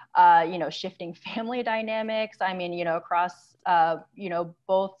 shifting family dynamics. I mean, across,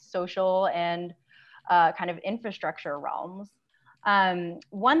 both social and kind of infrastructure realms.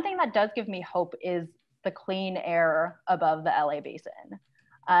 One thing that does give me hope is the clean air above the LA basin.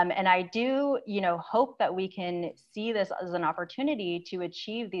 And I do, hope that we can see this as an opportunity to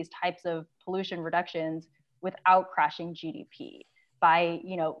achieve these types of pollution reductions without crashing GDP by,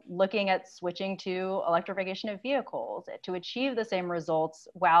 looking at switching to electrification of vehicles to achieve the same results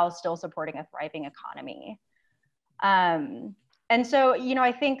while still supporting a thriving economy. And so,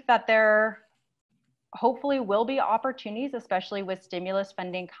 I think that there hopefully will be opportunities, especially with stimulus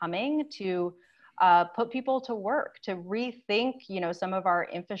funding coming, to put people to work, to rethink, some of our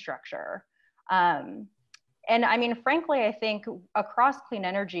infrastructure. And I mean, frankly, I think across clean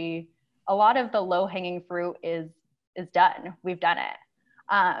energy, a lot of the low-hanging fruit is done. We've done it.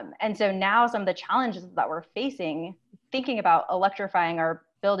 And so now some of the challenges that we're facing, thinking about electrifying our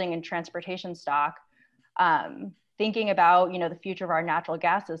building and transportation stock, thinking about, the future of our natural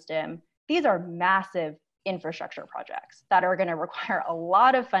gas system, these are massive infrastructure projects that are going to require a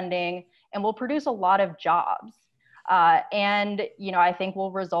lot of funding and will produce a lot of jobs. And, I think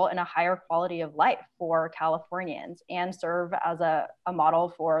will result in a higher quality of life for Californians and serve as a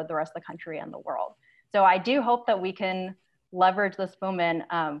model for the rest of the country and the world. So I do hope that we can leverage this moment.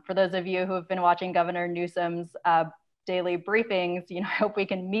 For those of you who have been watching Governor Newsom's daily briefings, I hope we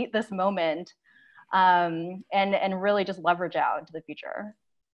can meet this moment and really just leverage out into the future.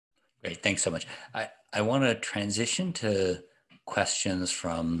 Great, thanks so much. I want to transition to questions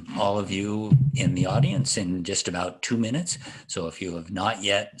from all of you in the audience in just about 2 minutes. So if you have not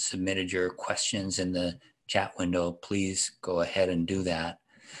yet submitted your questions in the chat window, please go ahead and do that.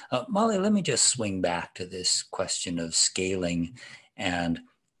 Molly, let me just swing back to this question of scaling and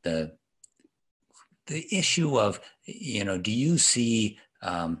the issue of, do you see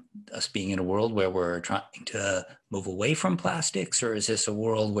us being in a world where we're trying to move away from plastics, or is this a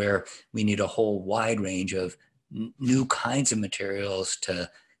world where we need a whole wide range of new kinds of materials to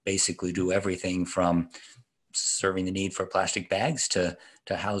basically do everything from serving the need for plastic bags to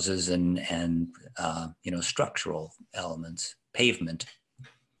houses and structural elements, pavement?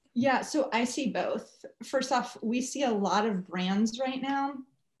 Yeah, so I see both. First off, we see a lot of brands right now,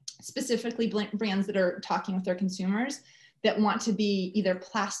 specifically brands that are talking with their consumers that want to be either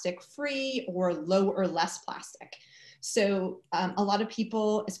plastic free or low or less plastic. So a lot of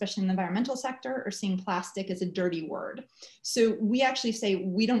people, especially in the environmental sector, are seeing plastic as a dirty word. So we actually say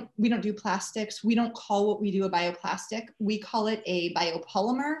we don't do plastics. We don't call what we do a bioplastic. We call it a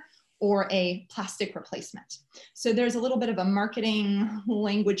biopolymer or a plastic replacement. So there's a little bit of a marketing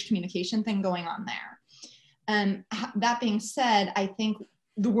language communication thing going on there. That being said, I think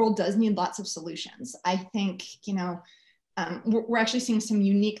the world does need lots of solutions. I think, we're actually seeing some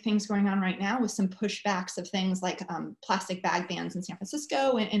unique things going on right now with some pushbacks of things like plastic bag bans in San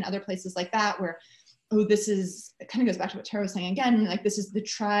Francisco and other places like that, where, this is, it kind of goes back to what Terra was saying again, like this is the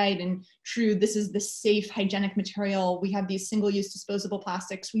tried and true, this is the safe, hygienic material. We have these single-use disposable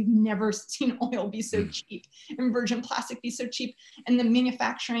plastics. We've never seen oil be so cheap and virgin plastic be so cheap. And the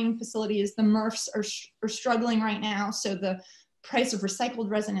manufacturing facilities, the MRFs are struggling right now. So the price of recycled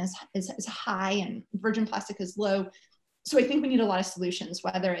resin is high and virgin plastic is low. So I think we need a lot of solutions,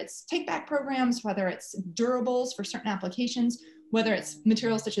 whether it's take-back programs, whether it's durables for certain applications, whether it's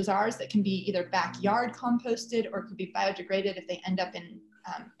materials such as ours that can be either backyard composted or could be biodegraded if they end up in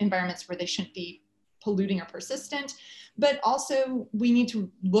environments where they shouldn't be polluting or persistent. But also we need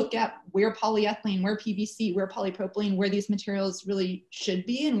to look at where polyethylene, where PVC, where polypropylene, where these materials really should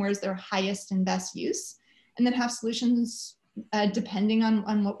be and where's their highest and best use, and then have solutions depending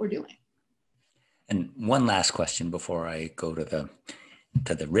on what we're doing. And one last question before I go to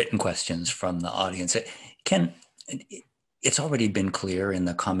the written questions from the audience. It's already been clear in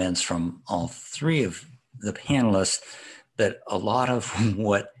the comments from all three of the panelists that a lot of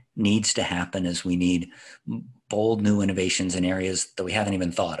what needs to happen is we need bold new innovations in areas that we haven't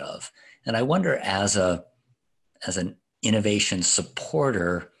even thought of. And I wonder, as an innovation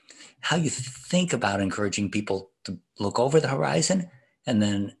supporter, how you think about encouraging people to look over the horizon, and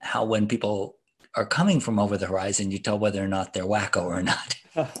then how, when people are coming from over the horizon, you tell whether or not they're wacko or not.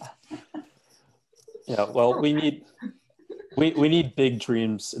 Yeah, well, we need big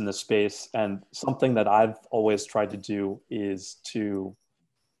dreams in the space, and something that I've always tried to do is to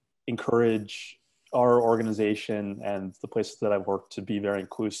encourage our organization and the places that I've worked to be very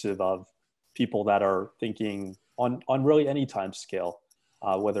inclusive of people that are thinking on really any time scale,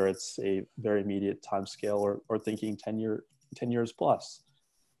 whether it's a very immediate time scale or thinking 10 10 years plus.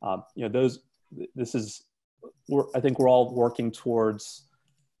 I think we're all working towards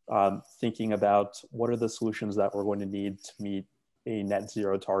thinking about what are the solutions that we're going to need to meet a net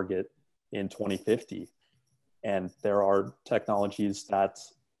zero target in 2050. And there are technologies that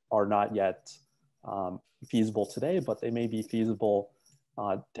are not yet feasible today, but they may be feasible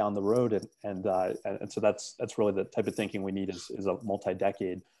down the road. And so that's really the type of thinking we need is a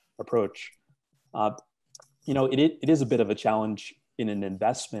multi-decade approach. It is a bit of a challenge in an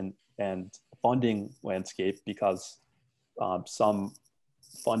investment and funding landscape because some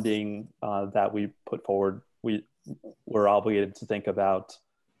funding that we put forward, we're obligated to think about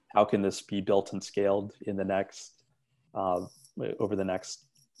how can this be built and scaled in the next over the next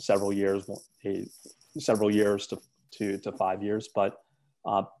several years to 5 years. But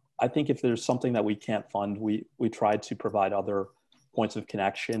I think if there's something that we can't fund, we try to provide other points of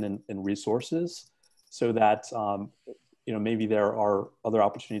connection and resources so that maybe there are other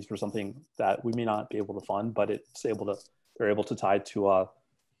opportunities for something that we may not be able to fund, but they're able to tie to a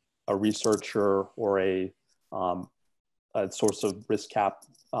researcher or a source of risk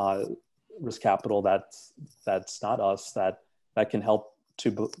capital that's not us, that can help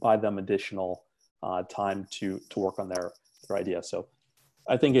to provide them additional time to work on their idea. So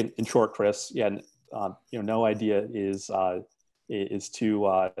I think in short, Chris, no idea is too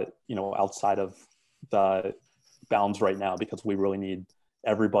outside of the bounds right now, because we really need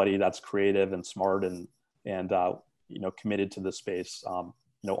everybody that's creative and smart and committed to this space.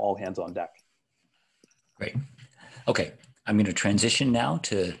 All hands on deck. Great. Okay, I'm going to transition now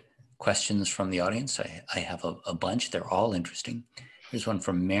to questions from the audience. I have a bunch. They're all interesting. Here's one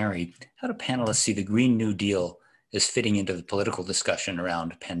from Mary. How do panelists see the Green New Deal as fitting into the political discussion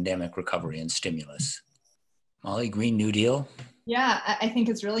around pandemic recovery and stimulus? Molly, Green New Deal? Yeah, I think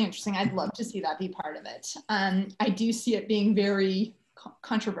it's really interesting. I'd love to see that be part of it. I do see it being very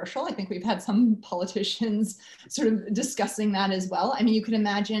controversial. I think we've had some politicians sort of discussing that as well. I mean, you could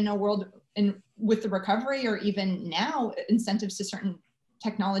imagine a world with the recovery, or even now, incentives to certain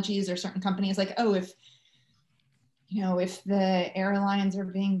technologies or certain companies, like, oh, if the airlines are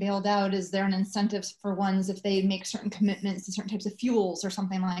being bailed out, is there an incentive for ones if they make certain commitments to certain types of fuels or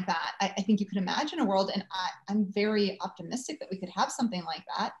something like that? I think you could imagine a world, and I'm very optimistic that we could have something like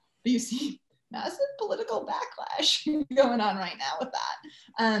that. But you see massive political backlash going on right now with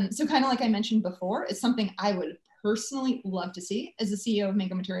that. So kind of like I mentioned before, it's something I would personally love to see. As the CEO of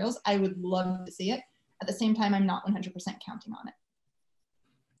Mega Materials, I would love to see it. At the same time, I'm not 100% counting on it.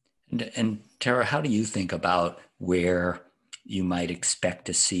 And Terra, how do you think about where you might expect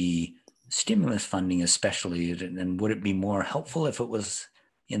to see stimulus funding, especially, and would it be more helpful if it was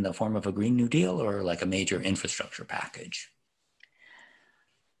in the form of a Green New Deal or like a major infrastructure package?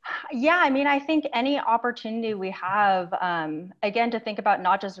 Yeah, I mean, I think any opportunity we have, again, to think about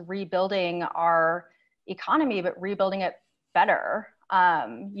not just rebuilding our economy, but rebuilding it better.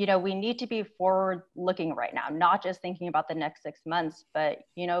 We need to be forward looking right now, not just thinking about the next 6 months, but,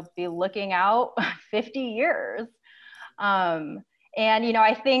 be looking out 50 years. And,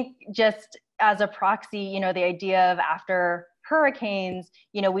 I think just as a proxy, the idea of after hurricanes,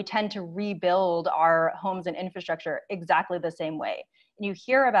 we tend to rebuild our homes and infrastructure exactly the same way. And you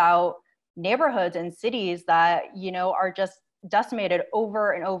hear about neighborhoods and cities that, are just decimated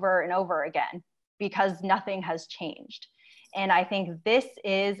over and over and over again because nothing has changed. And I think this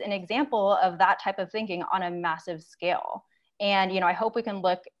is an example of that type of thinking on a massive scale. And, I hope we can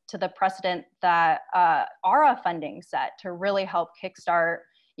look to the precedent that ARA funding set to really help kickstart,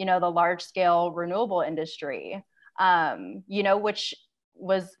 the large scale renewable industry, which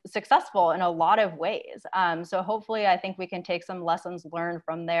was successful in a lot of ways. So hopefully I think we can take some lessons learned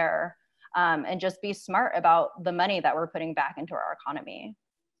from there and just be smart about the money that we're putting back into our economy.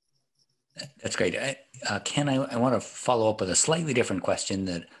 That's great. Ken, I want to follow up with a slightly different question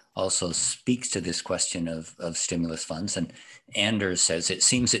that also speaks to this question of stimulus funds. And Anders says, it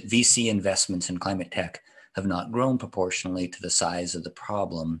seems that VC investments in climate tech have not grown proportionally to the size of the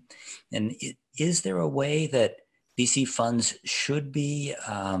problem. And is there a way that VC funds should be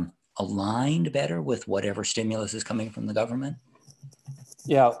aligned better with whatever stimulus is coming from the government?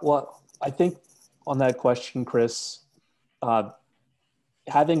 Yeah, well, I think on that question, Chris,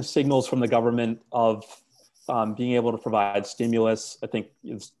 having signals from the government of being able to provide stimulus, I think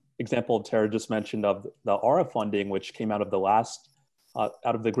is example Terra just mentioned of the ARA funding, which came out of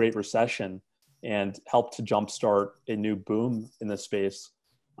the Great Recession and helped to jumpstart a new boom in this space.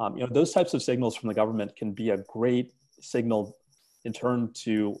 Those types of signals from the government can be a great signal in turn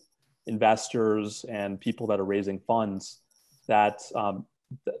to investors and people that are raising funds that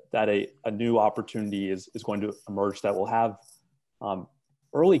that a new opportunity is going to emerge that will have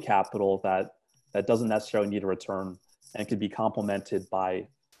early capital that doesn't necessarily need a return and can be complemented by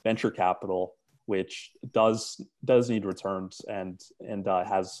venture capital, which does need returns and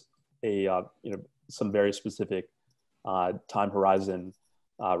has a some very specific time horizon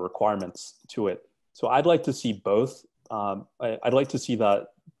requirements to it. So I'd like to see both. I'd like to see the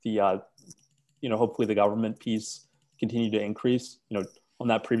hopefully the government piece continue to increase. On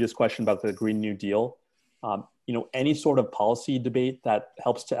that previous question about the Green New Deal, any sort of policy debate that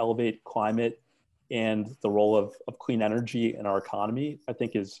helps to elevate climate and the role of clean energy in our economy, I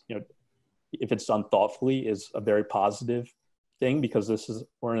think is, if it's done thoughtfully, is a very positive thing, because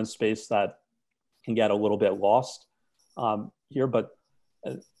we're in a space that can get a little bit lost here. But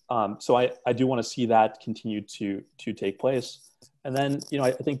so I do want to see that continue to take place. And then,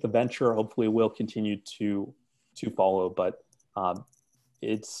 I think the venture hopefully will continue to follow, but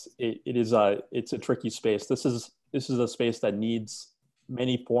it's a tricky space. This is a space that needs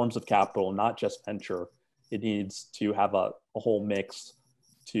many forms of capital, not just venture. It needs to have a whole mix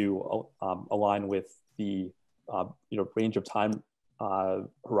to align with the range of time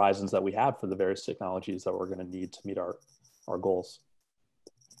horizons that we have for the various technologies that we're going to need to meet our goals.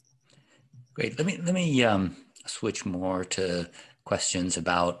 Great. Let me switch more to questions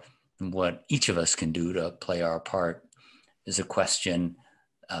about what each of us can do to play our part. Is a question,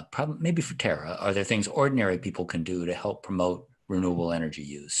 maybe for Terra. Are there things ordinary people can do to help promote renewable energy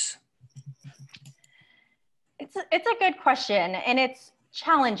use? It's a good question, and it's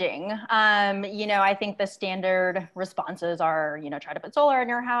challenging. I think the standard responses are, try to put solar in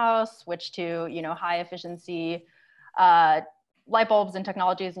your house, switch to, high efficiency light bulbs and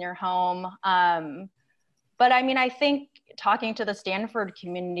technologies in your home. But I think talking to the Stanford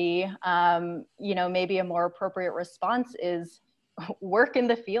community, maybe a more appropriate response is work in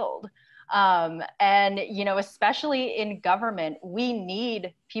the field. And, especially in government, we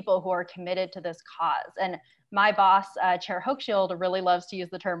need people who are committed to this cause. And my boss, Chair Hochschild, really loves to use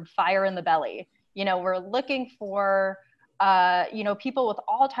the term fire in the belly. We're looking for, people with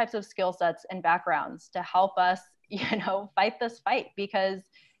all types of skill sets and backgrounds to help us, fight this fight, because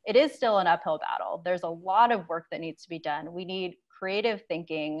it is still an uphill battle. There's a lot of work that needs to be done. We need creative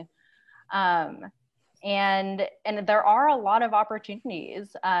thinking. And there are a lot of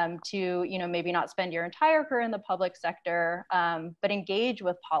opportunities to, maybe not spend your entire career in the public sector, but engage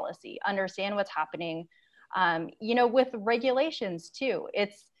with policy, understand what's happening, with regulations too.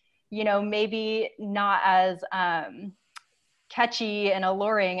 It's, maybe not as catchy and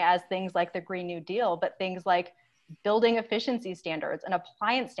alluring as things like the Green New Deal, but things like building efficiency standards and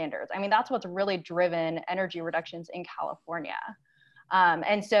appliance standards. That's what's really driven energy reductions in California.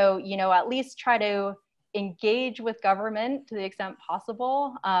 And so, at least try to engage with government to the extent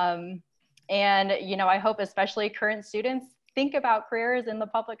possible. And, I hope especially current students think about careers in the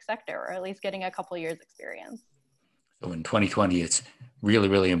public sector, or at least getting a couple years experience. So in 2020, it's really,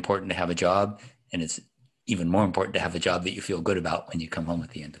 really important to have a job. And it's even more important to have a job that you feel good about when you come home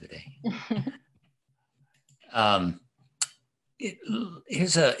at the end of the day.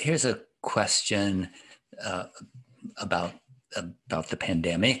 Here's a question about the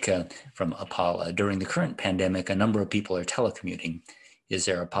pandemic from Apala. During the current pandemic, a number of people are telecommuting. Is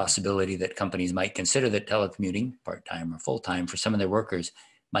there a possibility that companies might consider that telecommuting, part-time or full-time, for some of their workers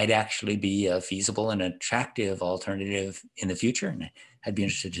might actually be a feasible and attractive alternative in the future? And I'd be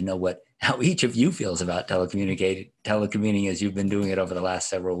interested to know how each of you feels about telecommuting as you've been doing it over the last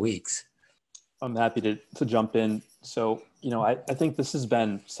several weeks. I'm happy to jump in. So, I think this has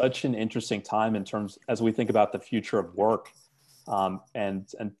been such an interesting time in terms, as we think about the future of work and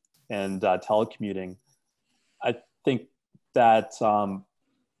telecommuting. I think that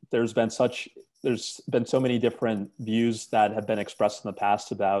there's been so many different views that have been expressed in the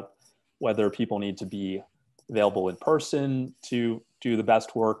past about whether people need to be available in person to do the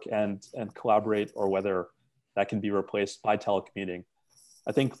best work and collaborate, or whether that can be replaced by telecommuting.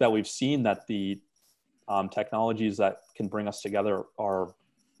 I think that we've seen that the technologies that can bring us together are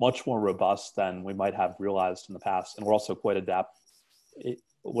much more robust than we might have realized in the past. And we're also quite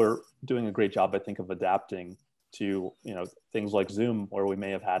we're doing a great job, I think, of adapting to, things like Zoom, where we may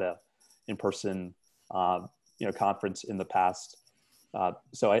have had a in-person, conference in the past.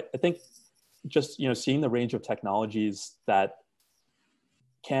 So I think just, seeing the range of technologies that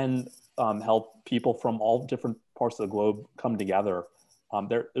can help people from all different parts of the globe come together.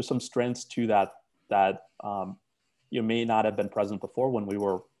 There's some strengths to that may not have been present before, when we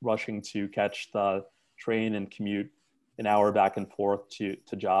were rushing to catch the train and commute an hour back and forth to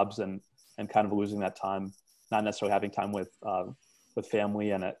jobs and kind of losing that time, not necessarily having time with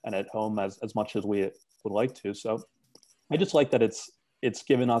family and at home as much as we would like to. So I just like that it's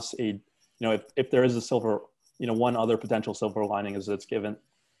given us a, if there is a silver, one other potential silver lining is that it's given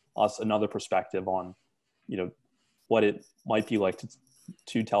us another perspective on, what it might be like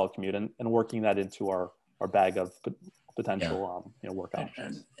to telecommute and working that into our bag of potential, work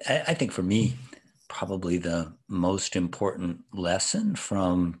options. I think for me, probably the most important lesson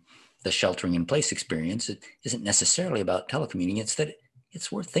from the sheltering in place experience, it isn't necessarily about telecommuting. It's that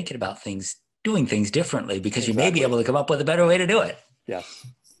it's worth thinking about doing things differently, because you may be able to come up with a better way to do it. Yes.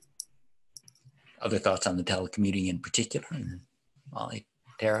 Other thoughts on the telecommuting in particular? Molly,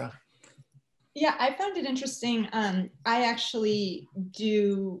 Terra? Yeah, I found it interesting. I actually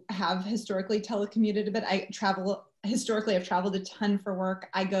do have historically telecommuted a bit. I've traveled a ton for work.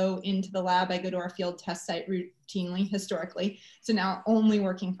 I go into the lab, I go to our field test site routinely, historically. So now only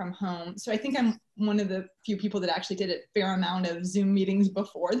working from home. So I think I'm one of the few people that actually did a fair amount of Zoom meetings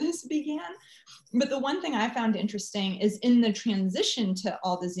before this began. But the one thing I found interesting is in the transition to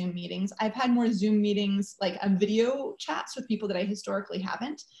all the Zoom meetings, I've had more Zoom meetings, like video chats with people that I historically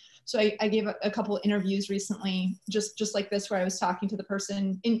haven't. So I gave a couple of interviews recently, just like this, where I was talking to the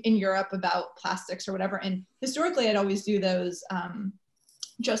person in Europe about plastics or whatever. And historically, I'd always do those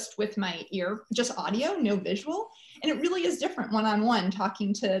just with my ear, just audio, no visual. And it really is different one-on-one,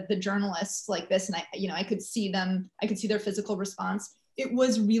 talking to the journalists like this. And I could see them, I could see their physical response. It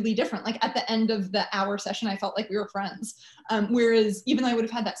was really different. Like at the end of the hour session, I felt like we were friends. Whereas even though I would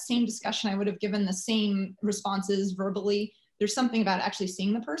have had that same discussion, I would have given the same responses verbally. There's something about actually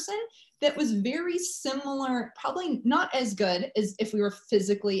seeing the person that was very similar, probably not as good as if we were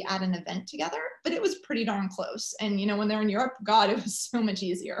physically at an event together, but it was pretty darn close. And when they're in Europe, God, it was so much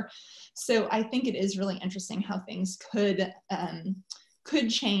easier. So I think it is really interesting how things could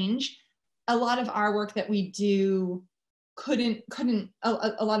change. A lot of our work that we do a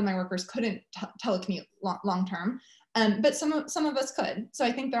lot of my workers couldn't telecommute long term. But some of us could. So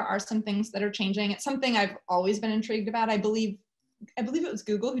I think there are some things that are changing. It's something I've always been intrigued about. I believe it was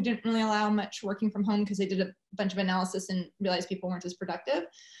Google who didn't really allow much working from home because they did a bunch of analysis and realized people weren't as productive.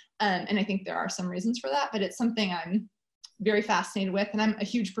 And I think there are some reasons for that, but it's something I'm very fascinated with. And I'm a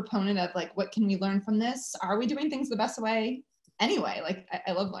huge proponent of what can we learn from this? Are we doing things the best way anyway?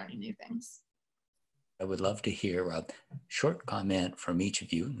 I love learning new things. I would love to hear a short comment from each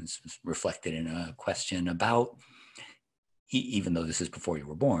of you. This was reflected in a question about, even though this is before you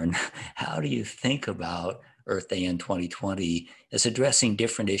were born, how do you think about Earth Day in 2020 as addressing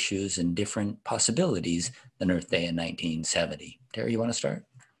different issues and different possibilities than Earth Day in 1970? Terra, you want to start?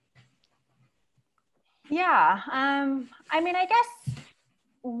 Yeah, I guess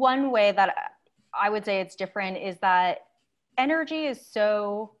one way that I would say it's different is that energy is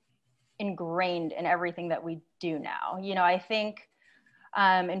so ingrained in everything that we do now. I think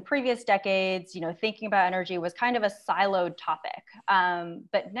in previous decades, thinking about energy was kind of a siloed topic.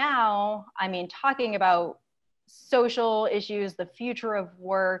 But now, talking about social issues, the future of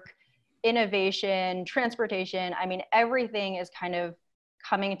work, innovation, transportation, everything is kind of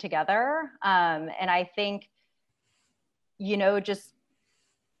coming together. And I think, just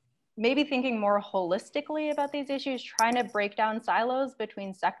maybe thinking more holistically about these issues, trying to break down silos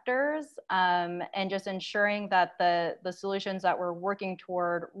between sectors, and just ensuring that the solutions that we're working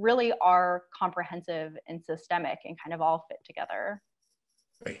toward really are comprehensive and systemic and kind of all fit together.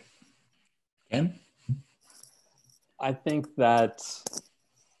 Great. Ken? I think that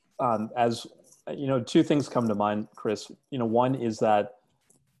as two things come to mind, Chris. One is that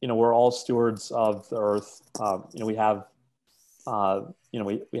we're all stewards of the Earth. We have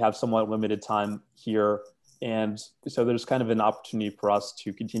we have somewhat limited time here, and so there's kind of an opportunity for us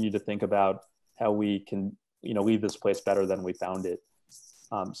to continue to think about how we can leave this place better than we found it.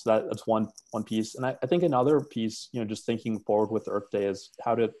 So that's one piece, and I think another piece, just thinking forward with Earth Day, is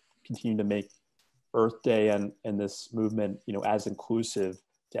how to continue to make Earth Day and this movement as inclusive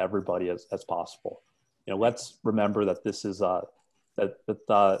to everybody as possible. Let's remember that this is that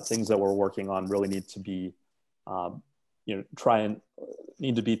the things that we're working on really need to be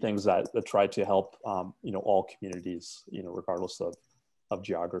need to be things that try to help all communities, regardless of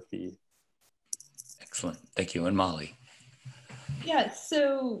geography. Excellent, thank you. And Molly? Yeah,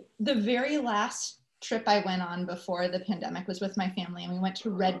 so the very last trip I went on before the pandemic was with my family, and we went to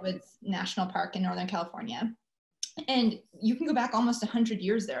Redwoods National Park in Northern California. And you can go back almost 100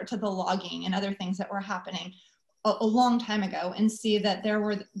 years there to the logging and other things that were happening a long time ago, and see that there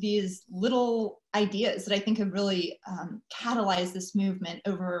were these little ideas that I think have really catalyzed this movement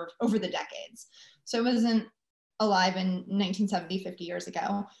over the decades. So I wasn't alive in 1970, 50 years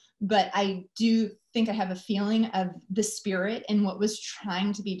ago, but I do think I have a feeling of the spirit and what was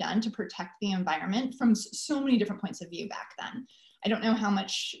trying to be done to protect the environment from so many different points of view back then. I don't know how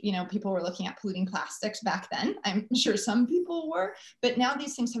much, people were looking at polluting plastics back then. I'm sure some people were, but now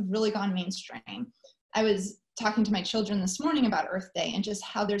these things have really gone mainstream. I was talking to my children this morning about Earth Day and just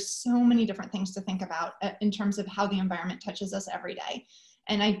how there's so many different things to think about in terms of how the environment touches us every day.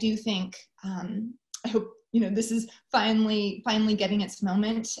 And I do think, I hope, this is finally getting its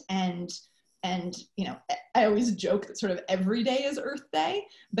moment. And I always joke that sort of every day is Earth Day,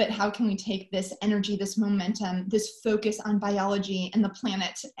 but how can we take this energy, this momentum, this focus on biology and the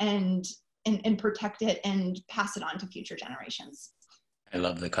planet and protect it and pass it on to future generations? I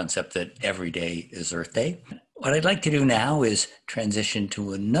love the concept that every day is Earth Day. What I'd like to do now is transition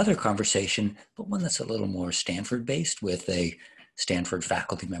to another conversation, but one that's a little more Stanford-based, with a Stanford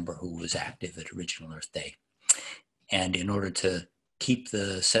faculty member who was active at Original Earth Day. And in order to keep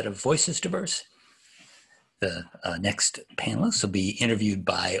the set of voices diverse, the next panelists will be interviewed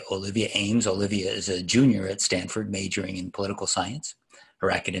by Olivia Ames. Olivia is a junior at Stanford, majoring in political science.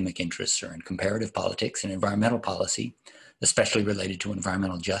 Her academic interests are in comparative politics and environmental policy, especially related to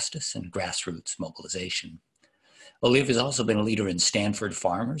environmental justice and grassroots mobilization. Olivia has also been a leader in Stanford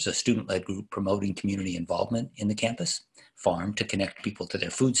Farmers, a student-led group promoting community involvement in the campus farm to connect people to their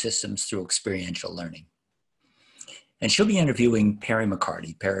food systems through experiential learning. And she'll be interviewing Perry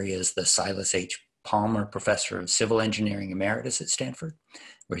McCarty. Perry is the Silas H. Palmer Professor of Civil Engineering Emeritus at Stanford,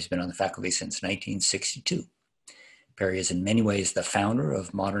 where he's been on the faculty since 1962. Perry is in many ways the founder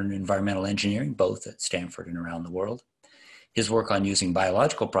of modern environmental engineering, both at Stanford and around the world. His work on using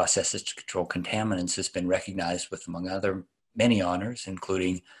biological processes to control contaminants has been recognized with, among other, many honors,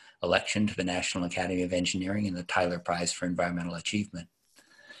 including election to the National Academy of Engineering and the Tyler Prize for Environmental Achievement.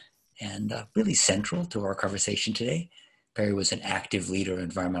 And really central to our conversation today, Perry was an active leader in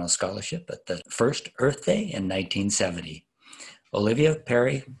environmental scholarship at the first Earth Day in 1970. Olivia,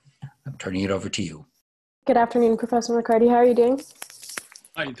 Perry, I'm turning it over to you. Good afternoon, Professor McCarty. How are you doing?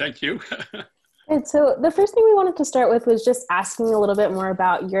 Fine, thank you. Good. So the first thing we wanted to start with was just asking a little bit more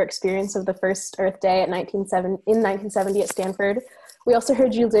about your experience of the first Earth Day in 1970 at Stanford. We also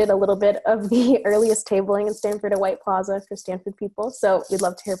heard you did a little bit of the earliest tabling in Stanford at White Plaza for Stanford people, so we'd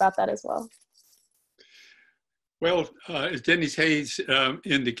love to hear about that as well. Well, as Denis Hayes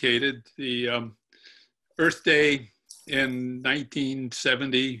indicated, the Earth Day in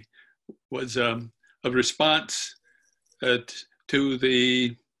 1970 was a response to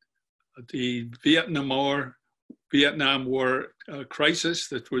the Vietnam War crisis.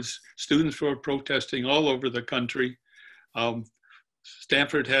 That was, students were protesting all over the country.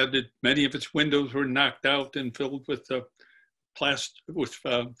 Stanford had many of its windows were knocked out and filled with plastic,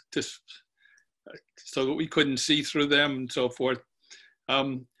 so that we couldn't see through them and so forth.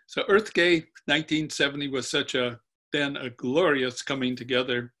 So Earth Day 1970 was then a glorious coming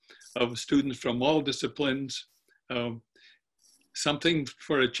together of students from all disciplines. Something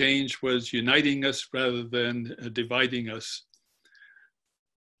for a change was uniting us rather than dividing us.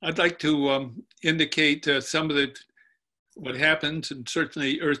 I'd like to indicate some of what happened, and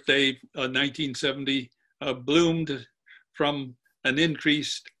certainly Earth Day 1970 bloomed from an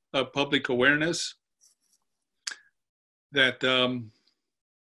increased public awareness that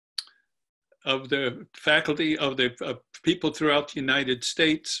of the faculty, of the people throughout the United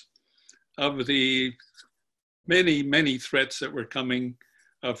States, of the many threats that were coming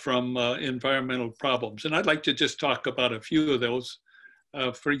from environmental problems. And I'd like to just talk about a few of those.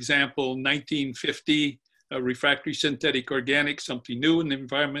 For example, 1950, refractory synthetic organics, something new in the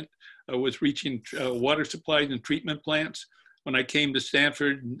environment, was reaching water supplies and treatment plants. When I came to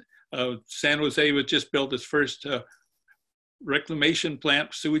Stanford, San Jose would just build its first reclamation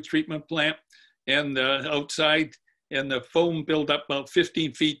plant, sewage treatment plant, and outside, and the foam buildup about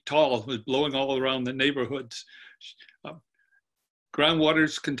 15 feet tall was blowing all around the neighborhoods.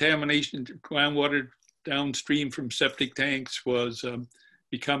 Groundwater's contamination, groundwater downstream from septic tanks was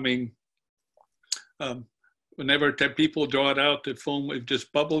becoming, whenever people draw it out, the foam would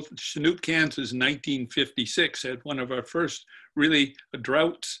just bubble. Chanute, Kansas, 1956, had one of our first really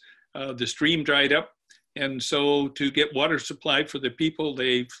droughts. The stream dried up. And so to get water supplied for the people,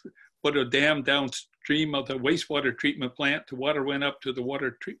 they put a dam downstream of the wastewater treatment plant. The water went up to the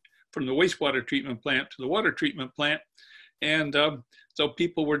from the wastewater treatment plant to the water treatment plant. And so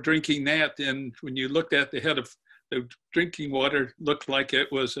people were drinking that. And when you looked at the head of the drinking water, looked like it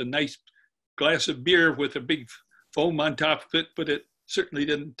was a nice glass of beer with a big foam on top of it, but it certainly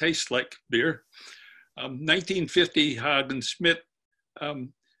didn't taste like beer. 1950, Hagen Smith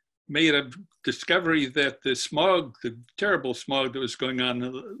made a discovery that the smog, the terrible smog that was going on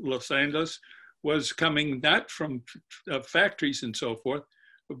in Los Angeles, was coming not from factories and so forth,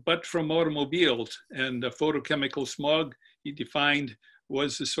 but from automobiles. And the photochemical smog, he defined,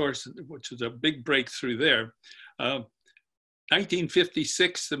 was the source, which was a big breakthrough there.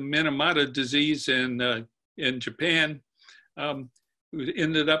 1956, the Minamata disease in Japan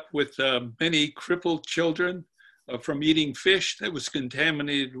ended up with many crippled children from eating fish that was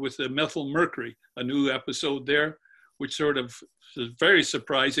contaminated with the methyl mercury, a new episode there, which sort of was very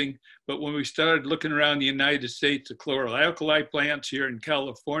surprising. But when we started looking around the United States, the chloralkali plants here in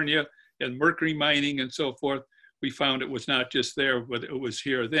California and mercury mining and so forth, we found it was not just there, but it was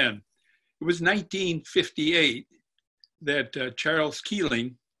here then. It was 1958 that Charles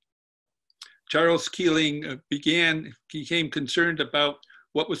Keeling became concerned about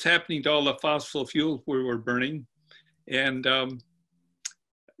what was happening to all the fossil fuels we were burning, and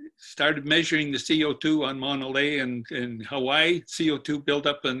started measuring the CO2 on Mauna Loa and Hawaii, CO2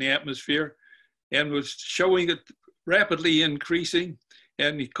 buildup in the atmosphere, and was showing it rapidly increasing.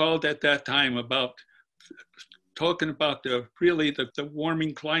 And he called at that time about talking about the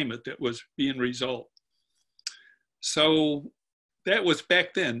warming climate that was being resolved. So that was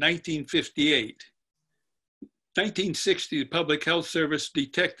back then, 1958. 1960, the Public Health Service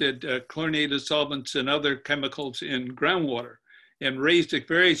detected chlorinated solvents and other chemicals in groundwater and raised a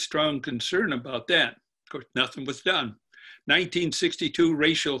very strong concern about that. Of course, nothing was done. 1962,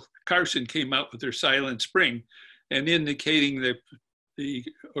 Rachel Carson came out with her Silent Spring and indicating that the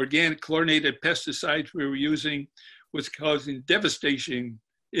organic chlorinated pesticides we were using was causing devastating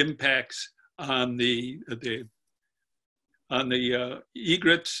impacts on the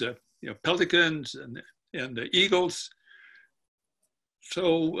egrets, pelicans, and the eagles.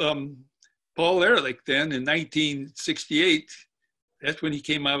 So Paul Ehrlich then in 1968, that's when he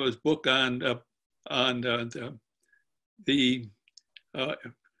came out with his book on the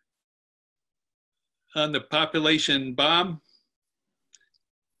population bomb,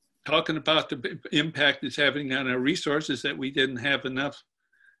 talking about the impact it's having on our resources, that we didn't have enough.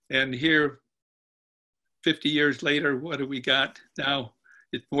 And here, 50 years later, what do we got now?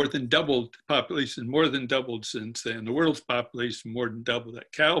 It's more than doubled. Population more than doubled since then. The world's population more than doubled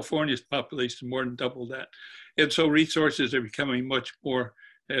that. California's population more than doubled that. And so resources are becoming much more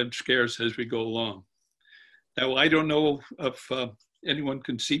scarce as we go along. Now, I don't know if anyone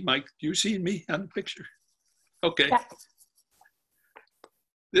can see Mike. Do you see me on the picture? Okay. Yeah.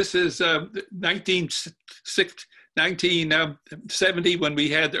 This is 1970 when we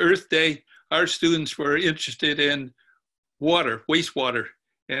had Earth Day. Our students were interested in water, wastewater.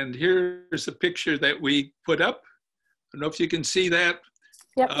 And here's a picture that we put up. I don't know if you can see that.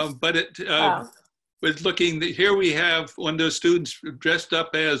 Yep. But it was looking, here we have one of those students dressed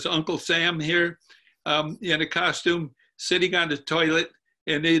up as Uncle Sam here in a costume, sitting on the toilet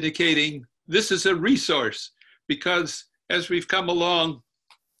and indicating this is a resource, because as we've come along,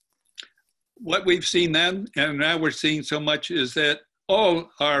 what we've seen then, and now we're seeing so much, is that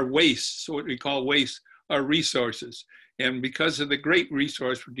all our wastes, so what we call waste, are resources. And because of the great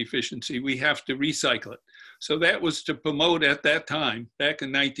resource deficiency, we have to recycle it. So that was to promote at that time, back in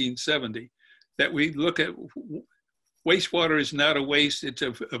 1970, that we look at wastewater is not a waste. It's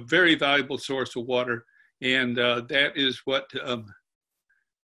a very valuable source of water. And that is what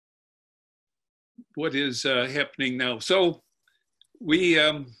is happening now. So we,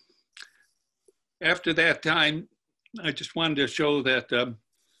 after that time, I just wanted to show that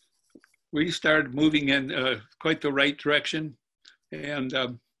we started moving in quite the right direction.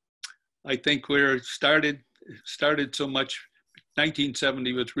 And I think we're started so much.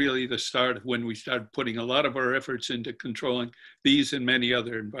 1970 was really the start of when we started putting a lot of our efforts into controlling these and many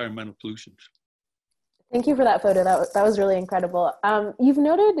other environmental pollutions. Thank you for that photo. That was really incredible. You've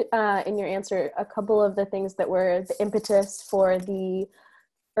noted in your answer a couple of the things that were the impetus for the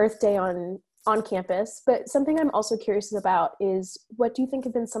Earth Day on campus, but something I'm also curious about is, what do you think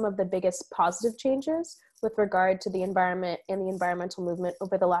have been some of the biggest positive changes with regard to the environment and the environmental movement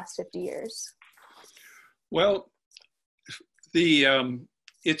over the last 50 years? Well,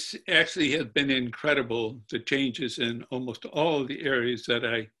 it's actually has been incredible, the changes in almost all of the areas that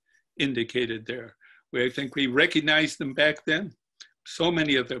I indicated there. I think we recognized them back then. So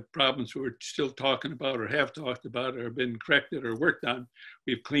many of the problems we're still talking about or have talked about or have been corrected or worked on.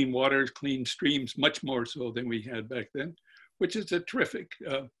 We have clean water, clean streams, much more so than we had back then, which is a terrific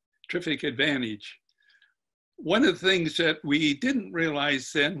advantage. One of the things that we didn't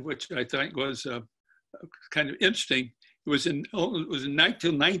realize then, which I think was kind of interesting, it was until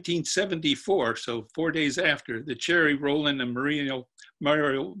 1974, so 4 days after, that Cherry, Rowland, and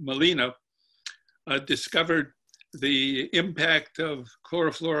Mario Molina discovered the impact of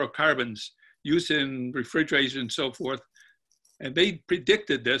chlorofluorocarbons used in refrigerators and so forth. And they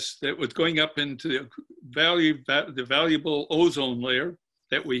predicted this, that was going up into the valuable ozone layer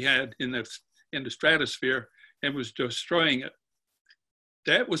that we had in the stratosphere and was destroying it.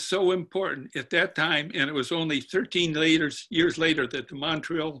 That was so important at that time, and it was only 13 years later that the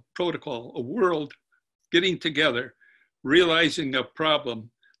Montreal Protocol, a world getting together, realizing a problem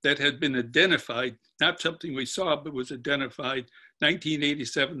that had been identified, not something we saw, but was identified,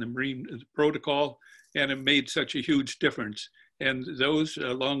 1987, the Marine Protocol, and it made such a huge difference. And those,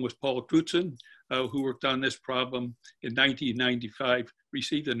 along with Paul Crutzen, who worked on this problem in 1995,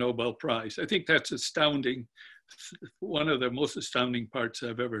 received the Nobel Prize. I think that's astounding, one of the most astounding parts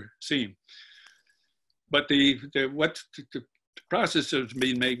I've ever seen. But the process that was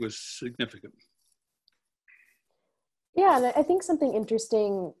being made was significant. Yeah, and I think something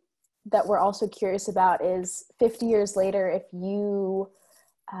interesting that we're also curious about is 50 years later, if you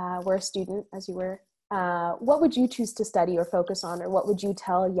were a student, as you were, what would you choose to study or focus on, or what would you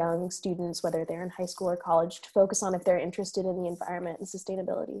tell young students, whether they're in high school or college, to focus on if they're interested in the environment and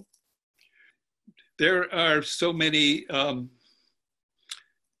sustainability? There are so many,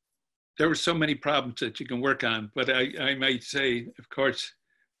 there were so many problems that you can work on, but I might say, of course,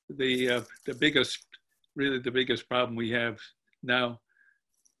 the biggest problem we have now,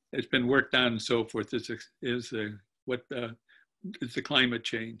 it's been worked on and so forth, is the climate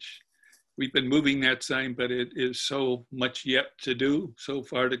change. We've been moving that sign, but it is so much yet to do, so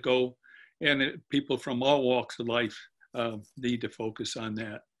far to go, and people from all walks of life need to focus on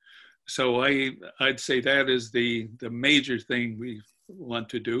that. So I'd say that is the major thing we want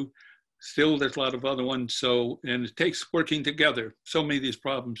to do. Still, there's a lot of other ones. And it takes working together. So many of these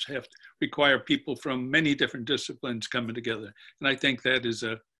problems require people from many different disciplines coming together. And I think that is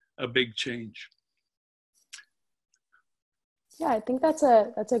a big change. Yeah, I think that's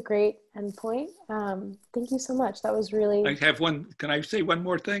a great endpoint. Thank you so much. That was really. I have one. Can I say one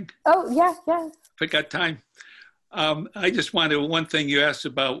more thing? Oh, yeah. If I got time. I just wanted one thing you asked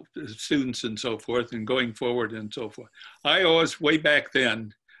about students and so forth and going forward and so forth. I always, way back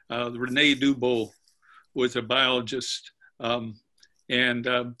then, Rene Dubos was a biologist, and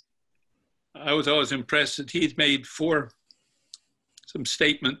I was always impressed that he'd made some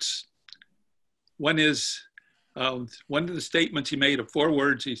statements. One is, one of the statements he made of 4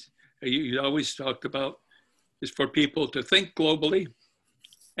 words he always talked about is for people to think globally,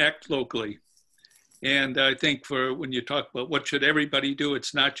 act locally. And I think when you talk about what should everybody do,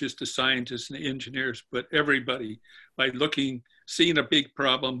 it's not just the scientists and the engineers, but everybody, by seeing a big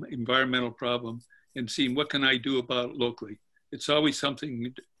problem, environmental problem, and seeing what can I do about it locally. It's always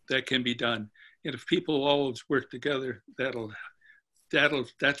something that can be done. And if people always work together,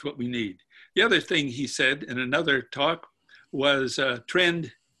 that's what we need. The other thing he said in another talk was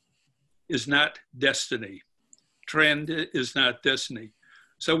trend is not destiny. Trend is not destiny.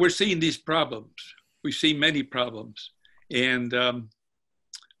 So we're seeing these problems. We've seen many problems. And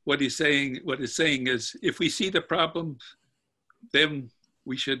what it's saying is if we see the problems, then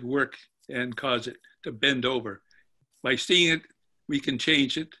we should work and cause it to bend over. By seeing it, we can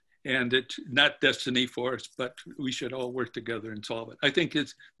change it, and it's not destiny for us, but we should all work together and solve it. I think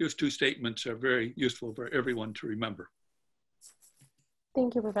those 2 statements are very useful for everyone to remember.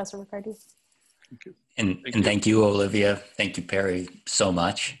 Thank you, Professor McCarty. Thank you. And thank you, Olivia. Thank you, Perry, so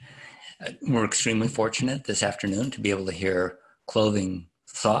much. We're extremely fortunate this afternoon to be able to hear clothing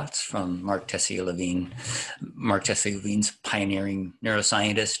thoughts from Marc Tessier-Lavigne. Marc Tessier-Lavigne's pioneering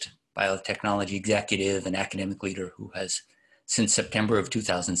neuroscientist, biotechnology executive, and academic leader who has, since September of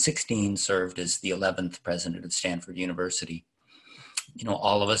 2016, served as the 11th president of Stanford University. You know,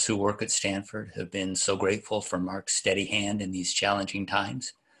 all of us who work at Stanford have been so grateful for Marc's steady hand in these challenging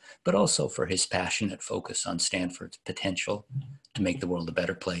times, but also for his passionate focus on Stanford's potential to make the world a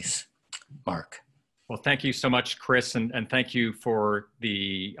better place. Marc. Well, thank you so much, Chris, and thank you for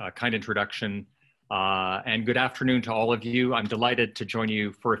the kind introduction. And good afternoon to all of you. I'm delighted to join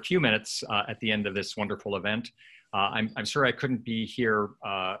you for a few minutes at the end of this wonderful event. I'm sorry I couldn't be here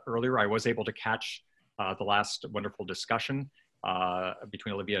earlier. I was able to catch the last wonderful discussion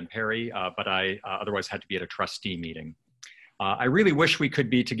between Olivia and Perry, but I otherwise had to be at a trustee meeting. I really wish we could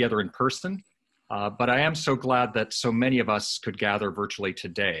be together in person, but I am so glad that so many of us could gather virtually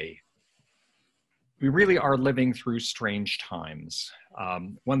today. We really are living through strange times.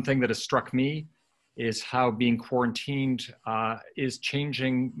 One thing that has struck me is how being quarantined is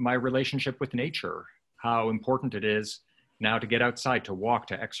changing my relationship with nature, how important it is now to get outside, to walk,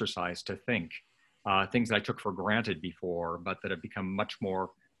 to exercise, to think. Things that I took for granted before, but that have become much more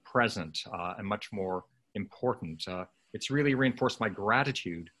present and much more important. It's really reinforced my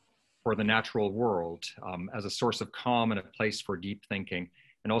gratitude for the natural world as a source of calm and a place for deep thinking,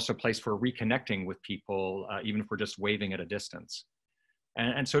 and also a place for reconnecting with people, even if we're just waving at a distance.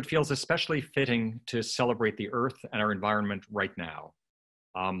 And so it feels especially fitting to celebrate the Earth and our environment right now.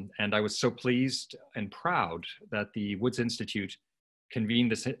 And I was so pleased and proud that the Woods Institute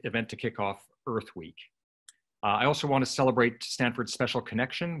convened this event to kick off Earth Week. I also want to celebrate Stanford's special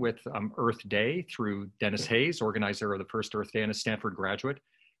connection with Earth Day through Denis Hayes, organizer of the first Earth Day and a Stanford graduate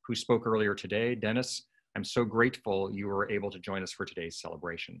who spoke earlier today. Denis, I'm so grateful you were able to join us for today's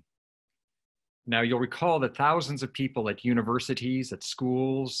celebration. Now, you'll recall that thousands of people at universities, at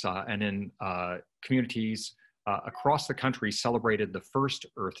schools, and in communities across the country celebrated the first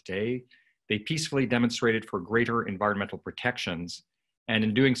Earth Day. They peacefully demonstrated for greater environmental protections, and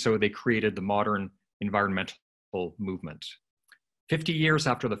in doing so, they created the modern environmental movement. 50 years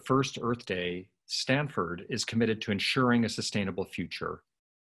after the first Earth Day, Stanford is committed to ensuring a sustainable future,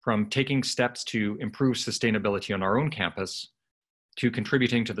 from taking steps to improve sustainability on our own campus to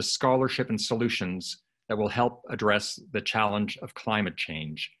contributing to the scholarship and solutions that will help address the challenge of climate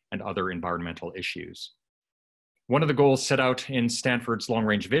change and other environmental issues. One of the goals set out in Stanford's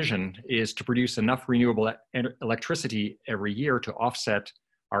long-range vision is to produce enough renewable electricity every year to offset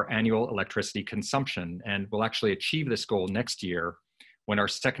our annual electricity consumption, and we'll actually achieve this goal next year when our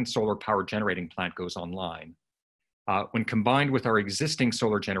second solar power generating plant goes online. When combined with our existing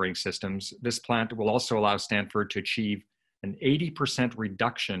solar generating systems, this plant will also allow Stanford to achieve an 80%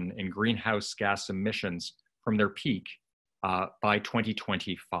 reduction in greenhouse gas emissions from their peak by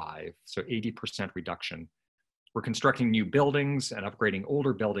 2025, so 80% reduction. We're constructing new buildings and upgrading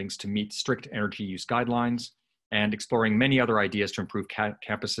older buildings to meet strict energy use guidelines and exploring many other ideas to improve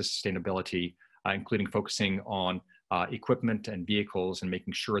campus sustainability, including focusing on equipment and vehicles and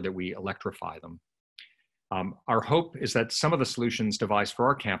making sure that we electrify them. Our hope is that some of the solutions devised for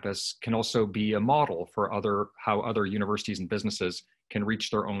our campus can also be a model for how other universities and businesses can reach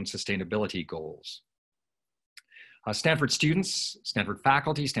their own sustainability goals. Stanford students, Stanford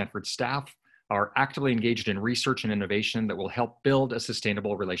faculty, Stanford staff are actively engaged in research and innovation that will help build a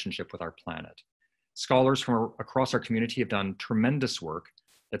sustainable relationship with our planet. Scholars from across our community have done tremendous work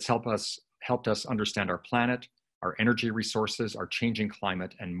that's helped us understand our planet, our energy resources, our changing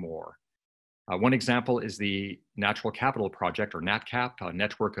climate, and more. One example is the Natural Capital Project, or NatCap, a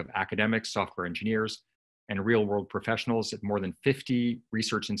network of academics, software engineers, and real-world professionals at more than 50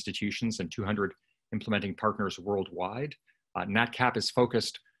 research institutions and 200 implementing partners worldwide. NatCap is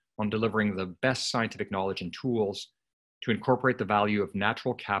focused on delivering the best scientific knowledge and tools to incorporate the value of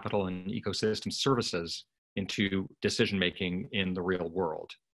natural capital and ecosystem services into decision-making in the real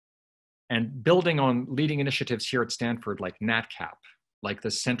world. And building on leading initiatives here at Stanford like NatCap, like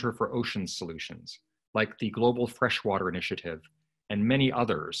the Center for Ocean Solutions, like the Global Freshwater Initiative, and many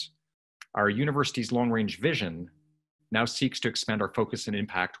others, our university's long-range vision now seeks to expand our focus and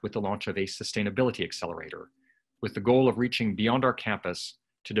impact with the launch of a sustainability accelerator, with the goal of reaching beyond our campus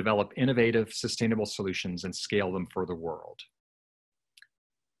to develop innovative, sustainable solutions and scale them for the world.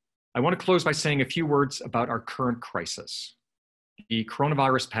 I want to close by saying a few words about our current crisis. The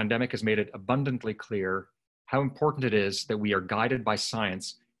coronavirus pandemic has made it abundantly clear how important it is that we are guided by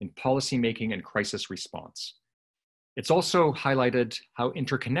science in policymaking and crisis response. It's also highlighted how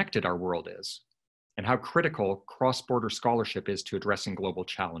interconnected our world is and how critical cross-border scholarship is to addressing global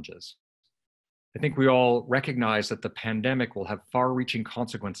challenges. I think we all recognize that the pandemic will have far-reaching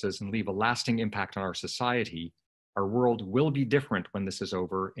consequences and leave a lasting impact on our society. Our world will be different when this is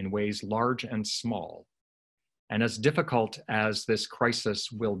over in ways large and small. And as difficult as this crisis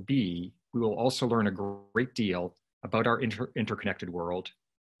will be, we will also learn a great deal about our interconnected world,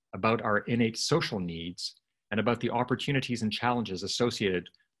 about our innate social needs, and about the opportunities and challenges associated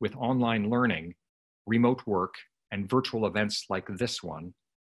with online learning, remote work, and virtual events like this one.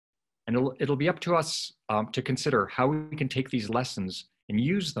 And it'll be up to us to consider how we can take these lessons and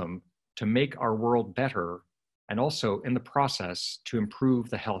use them to make our world better, and also in the process to improve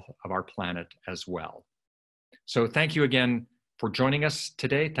the health of our planet as well. So thank you again for joining us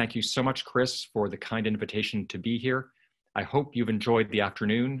today. Thank you so much, Chris, for the kind invitation to be here. I hope you've enjoyed the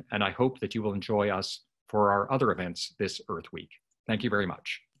afternoon, and I hope that you will enjoy us for our other events this Earth Week. Thank you very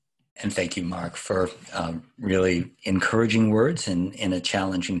much. And thank you, Marc, for really encouraging words in a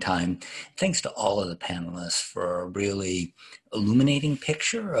challenging time. Thanks to all of the panelists for a really illuminating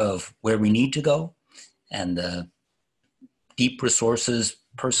picture of where we need to go and the deep resources,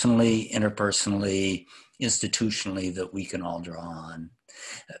 personally, interpersonally, institutionally, that we can all draw on.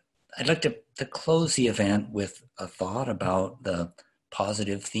 I'd like to close the event with a thought about the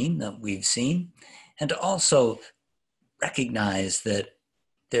positive theme that we've seen, and to also recognize that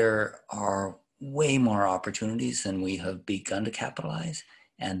there are way more opportunities than we have begun to capitalize,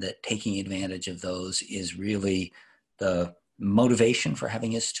 and that taking advantage of those is really the motivation for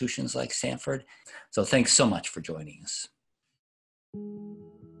having institutions like Stanford. So thanks so much for joining us.